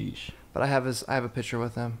 Big sheesh. But I have a picture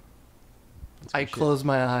with him. I close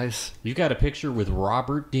my eyes. You got a picture with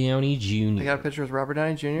Robert Downey Jr. I got a picture with Robert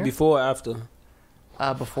Downey Jr. Before or after?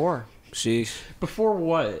 Before. Sheesh. Before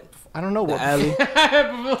what? I don't know The what. alley.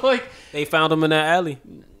 Like, They found him in that alley.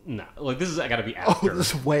 no. Like, this is got to be Oh, after.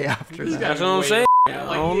 this is way after that. That's what I'm saying.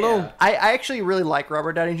 I don't know. I actually really like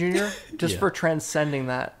Robert Downey Jr. just Yeah. for transcending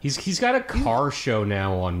that. He's got a car show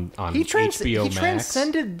now on HBO Max.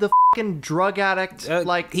 Transcended the fucking drug addict.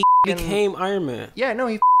 Like He fucking- became Iron Man. Yeah, no,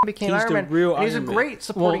 he became He's Iron the Man. real And he's Iron a Man. great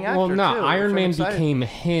supporting actor. Well, no, too, Iron which I'm Man excited. became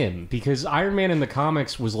him because Iron Man in the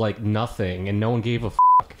comics was like nothing, and no one gave a f***.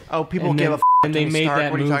 Oh, people And give then- a f- and they Tony made Stark.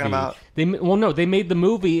 that What are you movie. talking about? They made the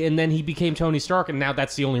movie, and then he became Tony Stark, and now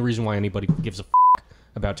that's the only reason why anybody gives a f***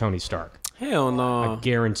 about Tony Stark. Hell no. I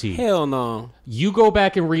guarantee. Hell no. You go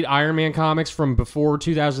back and read Iron Man comics from before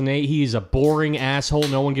 2008. He is a boring asshole.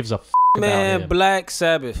 No one gives a f*** Man, about him. Black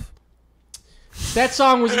Sabbath. That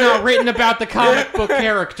song was not written about the comic book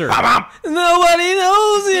character. Nobody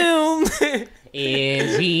knows him.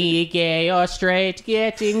 Is he gay or straight?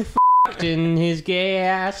 Getting f***ed in his gay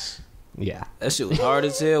ass. Yeah. That shit was hard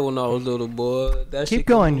as hell when I was little boy. That Keep shit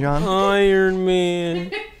going, John. Iron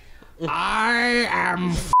Man. I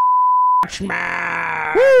am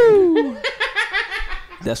man.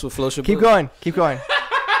 That's what Flo should Keep put. going. Keep going.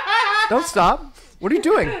 Don't stop. What are you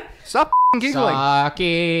doing? Stop f***ing giggling.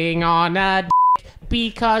 Sucking on a dick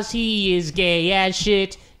because he is gay as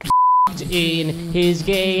shit. In his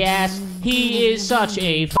gay ass, he is such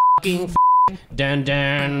a fucking f***. Dun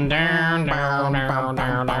dun dun dun dun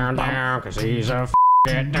dun dun dun, cause he's a f***.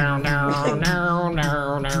 Dun dun dun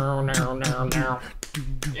dun dun dun dun dun.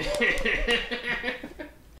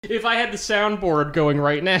 If I had the soundboard going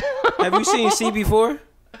right now. Have you seen C before?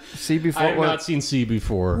 See before I have what? not seen C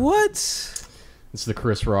before. What? It's the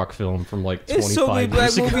Chris Rock film from like 25 There's so many black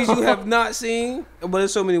years ago. movies you have not seen, but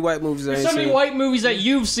there's so many white movies I There's ain't so many seen. white movies that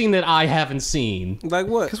you've seen that I haven't seen. Like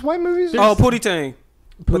what? Because white movies. Oh, Pootie Tang.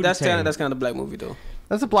 But Pootie that's Tang. kind of black movie though.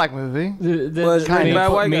 That's a black movie. Was Made, written by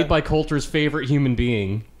a white made guy. by Coulter's favorite human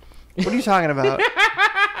being. What are you talking about?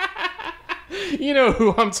 You know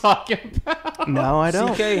who I'm talking about. No, I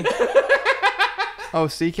don't. CK. Oh,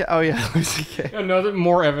 CK. Oh yeah, CK. Another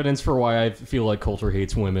more evidence for why I feel like Coulter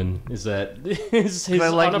hates women is that his I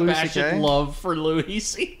like Louis unabashed CK? love for Louis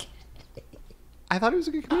C.K. I thought he was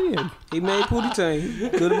a good comedian. He made Pootie Tang.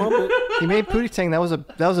 Good in my book. He made Pootie Tang. That was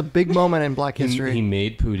a big moment in Black history. He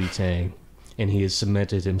made Pootie Tang, and he has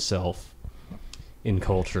cemented himself in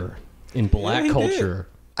culture, in black he did. culture.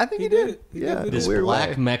 I think he, He did. did. He Yeah, did. in This a weird black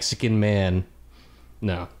way. Mexican man.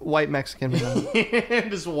 No. White Mexican man.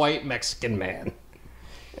 This white Mexican man.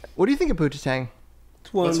 What do you think of Pootie Tang?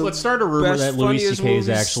 It's one of the Let's start a rumor best, that Louis funniest C.K. is movies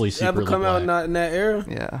actually secretly ever come out black. in that era.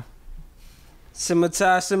 Yeah.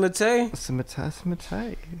 Scimitar. Scimitar.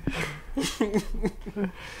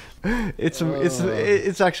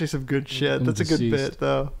 It's actually some good shit. That's a good Deceased. bit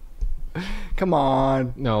though. Come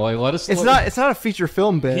on. No, like let us. It's not a feature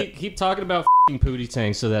film bit. Keep talking about f***ing Pootie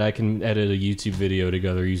Tang so that I can edit a YouTube video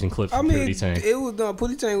together using clips I from mean, Pootie Tang. it was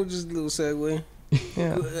Pootie Tang was just a little segue.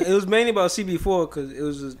 Yeah. It was mainly about CB4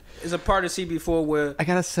 because it's a part of CB4 where I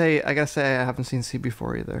gotta say, I haven't seen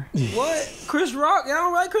CB4 either. what Chris Rock? Y'all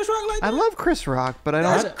don't like Chris Rock like that? I love Chris Rock, but I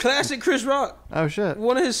don't. That's classic Chris Rock. Oh shit.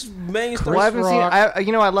 One of his main Well, I haven't Rock.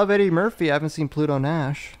 seen. I love Eddie Murphy. I haven't seen Pluto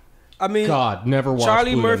Nash. I mean, God, never watched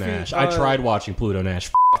Charlie Pluto Murphy, Nash. I tried watching Pluto Nash.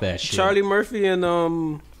 F that shit. Charlie Murphy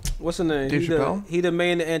and what's the name? Dave Chappelle? He the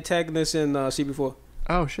main antagonist in CB4.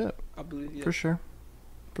 Oh shit. I believe. Yeah. For sure.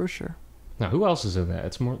 For sure. Now, who else is in that?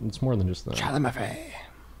 It's more than just that. Charlie Murphy.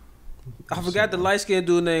 I forgot the light skinned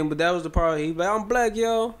dude name, but that was the part. He like, I'm black,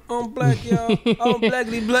 yo. I'm black, yo. I'm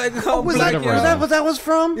blackly black. I'm Was black, that, yo. was that what that was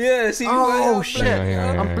from? Yeah. See, Oh shit.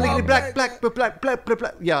 Yeah. I'm blackly black.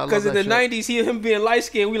 Yeah. I love Because in that the shit. '90s, him being light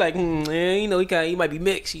skinned, we like, man, you know, he might be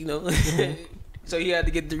mixed, you know. So he had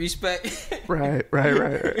to get the respect. Right.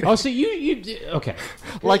 Oh, so you okay?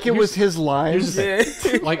 Like it was his lines. Here's the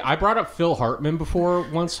Yeah. Like I brought up Phil Hartman before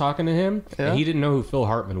once talking to him, Yeah? and he didn't know who Phil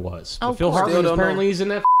Hartman was. But Oh, Phil cool. Hartman Still don't apparently know. is in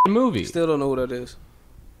that movie. Still don't know who that is.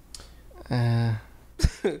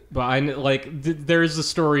 But I like there's a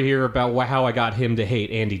story here about how I got him to hate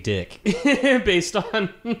Andy Dick based on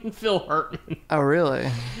Phil Hartman. Oh really?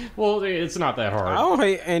 Well, it's not that I hard. don't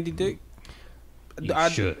hate Andy Dick. You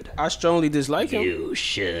should. I strongly dislike him. You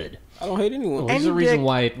should. I don't hate anyone. Well, there's a Andy reason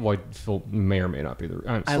Dick- why Phil may or may not be the.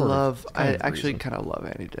 I actually kind of love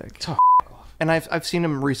Andy Dick. And I've seen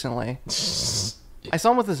him recently. I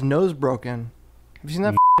saw him with his nose broken. Have you seen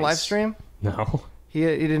that live stream? No. He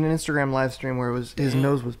did an Instagram live stream where it was his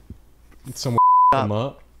nose was. Someone him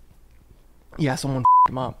up. Yeah, someone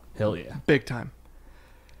him up Hell yeah. big time.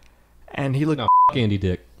 And he looked. No, Andy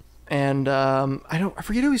Dick. And I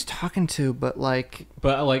forget who he's talking to, but like.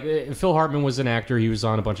 But like Phil Hartman was an actor. He was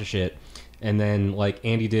on a bunch of shit. And then like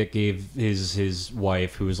Andy Dick gave his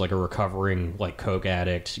wife, who was like a recovering like coke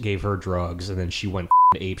addict, gave her drugs, and then she went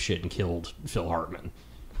ape shit and killed Phil Hartman.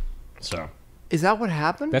 So Is that what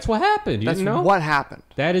happened? that's what happened. You That's didn't know? what happened.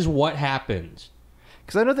 That is what happened.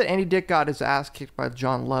 Because I know that Andy Dick got his ass kicked by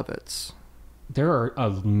John Lovitz. There are a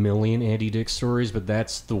million Andy Dick stories, but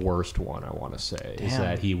that's the worst one, I want to say, is Damn.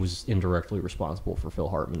 that he was indirectly responsible for Phil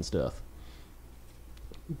Hartman's death.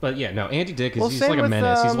 But yeah, no, Andy Dick is Well, he's same like a with,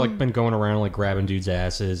 menace. He's like been going around like grabbing dudes'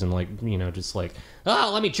 asses and like, you know, just like,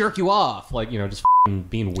 oh, let me jerk you off. Like, you know, just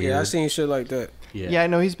being weird. Yeah, I seen shit like that. Yeah, I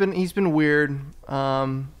know he's been weird.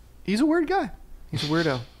 He's a weird guy. He's a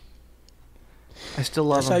weirdo. I still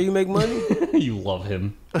love That's him. how you make money. You love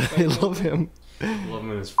him. I love him. You love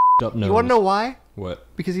him in his up nose. You want to know why? What?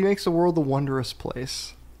 Because he makes the world a wondrous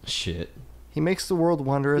place. Shit. He makes the world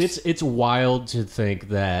wondrous. It's wild to think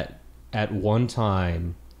that at one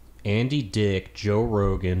time, Andy Dick, Joe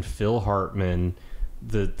Rogan, Phil Hartman,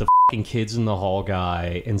 the fucking Kids in the Hall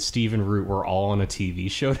guy, and Stephen Root were all on a TV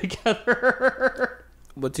show together.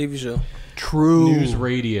 What TV show? True. News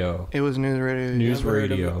Radio. It was news radio. News Never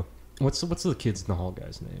heard of Radio. What's the Kids in the Hall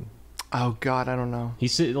guy's name? Oh God, I don't know.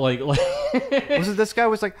 He's like Was it this guy?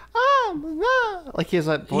 Was like like he has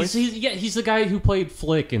that voice? he's the guy who played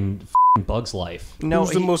Flick in Bug's Life. No, Who's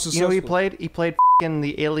the most you know, he successful? played. He played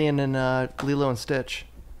the alien in Lilo and Stitch.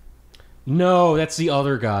 No, that's the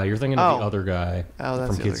other guy. You're thinking of the Oh. other guy Oh, that's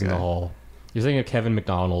from the Kids other in the guy. Hall. You're thinking of Kevin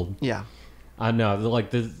McDonald. Yeah. I know, like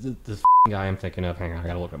the guy I'm thinking of. Hang on, I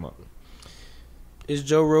gotta look him up. Is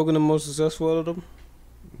Joe Rogan the most successful out of them?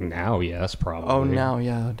 Now, yes, probably. Oh, now,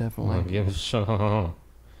 yeah, definitely. Well, yeah, I feel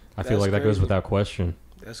That's like that goes crazy. without question.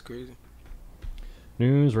 That's crazy.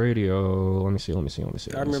 News Radio. Let me see.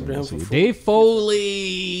 I remember him from Dave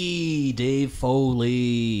Foley. Dave Foley.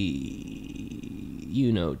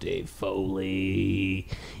 You know Dave Foley.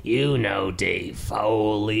 You know Dave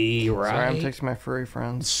Foley, right? Sorry, I'm texting my furry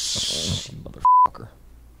friends. Motherfucker.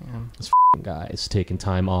 This f***ing guy is taking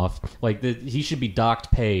time off. Like, he should be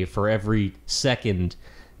docked pay for every second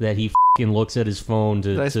that he f***ing looks at his phone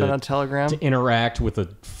Did I spend on Telegram? to interact with a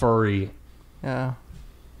furry. Yeah.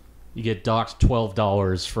 You get docked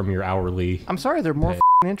 $12 from your hourly. I'm sorry, they're more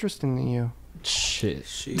Pay. interesting than you. Shit.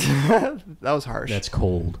 That was harsh. That's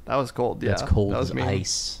cold. That was cold. Yeah. That's cold That was as mean.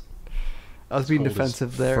 ice. I was being Cold as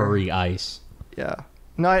defensive there. Furry ice. Yeah.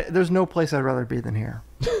 No, there's no place I'd rather be than here.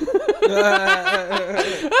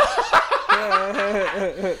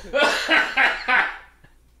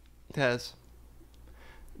 Tez,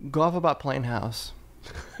 go off about playing house.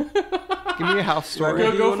 Give me a house story.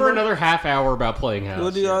 Go for another half hour about playing house.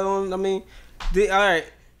 What do y'all? I mean, all right.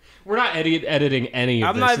 We're not editing any of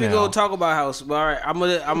I'm this not even now. gonna talk about house. But all right, I'm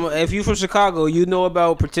gonna. If you from Chicago, you know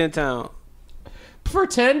about Pretend Town.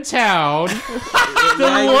 Pretend Town.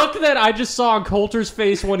 The look that I just saw on Coulter's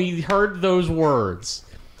face when he heard those words.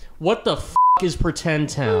 What the f*** is Pretend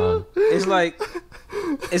Town? It's like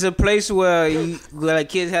It's a place where like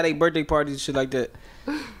kids had their birthday parties and shit like that.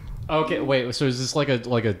 Okay, wait. So is this like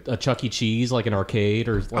a Chuck E. Cheese, like an arcade,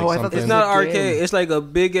 or like I thought something? It's not an arcade. It's like a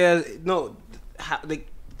big ass. No,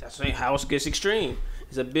 that's saying house gets extreme.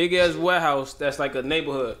 It's a big ass warehouse that's like a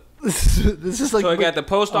neighborhood. This is like. So it got the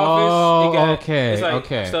post office. Oh, it got, okay, it's like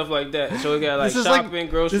okay. stuff like that. So it got like this is shopping,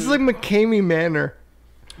 groceries. This is like McCamey Manor.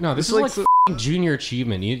 No, this is like junior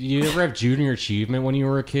achievement. You ever have junior achievement when you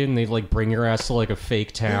were a kid, and they'd like bring your ass to like a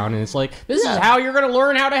fake town, and it's like, this is how you're gonna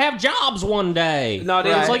learn how to have jobs one day. No,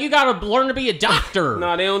 it's like you gotta learn to be a doctor.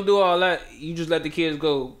 No, they don't do all that. You just let the kids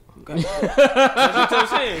go. That's what I'm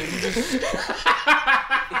saying.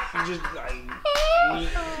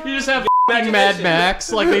 You just have Mad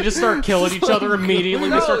Max. Like they just start killing each other immediately.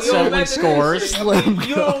 They start settling scores.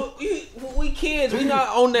 We kids, we not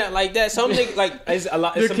on that like that. Some niggas like it's a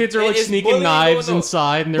lot. Their kids are like sneaking knives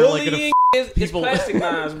inside, and they're like gonna it's plastic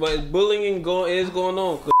knives, but bullying is going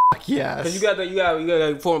on. Yes. Because you got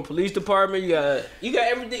like form police department. You got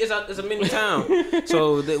everything. It's a mini town.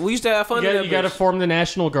 So we used to have fun. You got to form the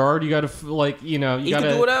National Guard. You got to you got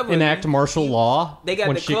to enact martial law. They got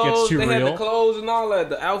when the shit clothes. gets too they real. had the clothes and all that,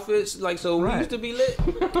 the outfits. Like so, we used to be lit.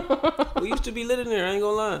 We used to be lit in there. I ain't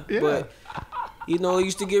gonna lie. Yeah. But it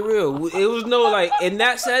used to get real. It was no like in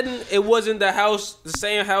that setting. It wasn't the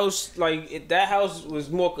same house. Like that house was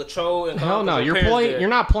more control. And Hell no, you're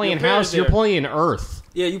not playing house. You're playing Earth.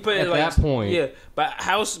 Yeah, you playing at like that point. Yeah, but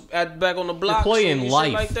house back on the block. You're playing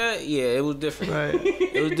life like that. Yeah, it was different. Right.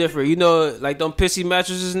 It was different. Like them pissy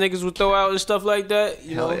mattresses niggas would throw out and stuff like that.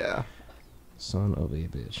 Hell yeah. Son of a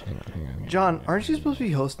bitch. Hang on. John, aren't you supposed to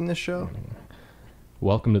be hosting this show?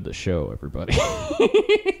 Welcome to the show, everybody.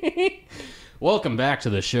 Welcome back to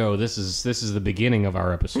the show. This is the beginning of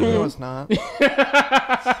our episode. No, it's not.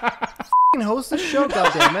 F***ing host the show,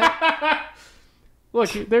 goddammit.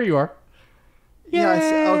 Look, there you are. Yeah.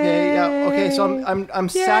 Okay. Yeah. Okay. So I'm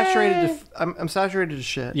saturated. I'm saturated to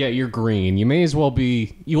shit. Yeah, you're green. You may as well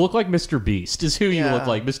be. You look like Mr. Beast. Is who you Yeah. look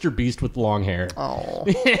like. Mr. Beast with long hair. Oh.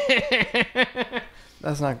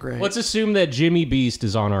 That's not great. Let's assume that Jimmy Beast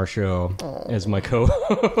is on our show as my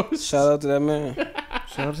co-host. Shout out to that man.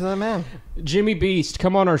 Shout out to that man. Jimmy Beast,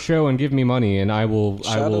 come on our show and give me money, and I will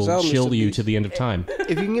chill Mr. you Beast. to the end of time. If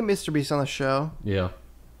you can get Mr. Beast on the show, Yeah.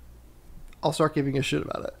 I'll start giving a shit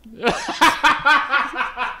about it.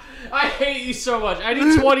 I hate you so much. I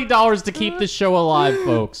need $20 to keep this show alive,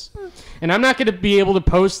 folks. And I'm not going to be able to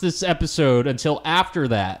post this episode until after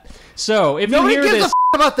that. So if Nobody you hear gives this, a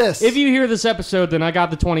f- about this. if you hear this episode, then I got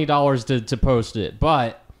the $20 to post it.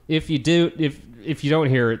 But if you do, if you don't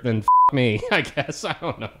hear it, then f- me, I guess. I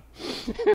don't know.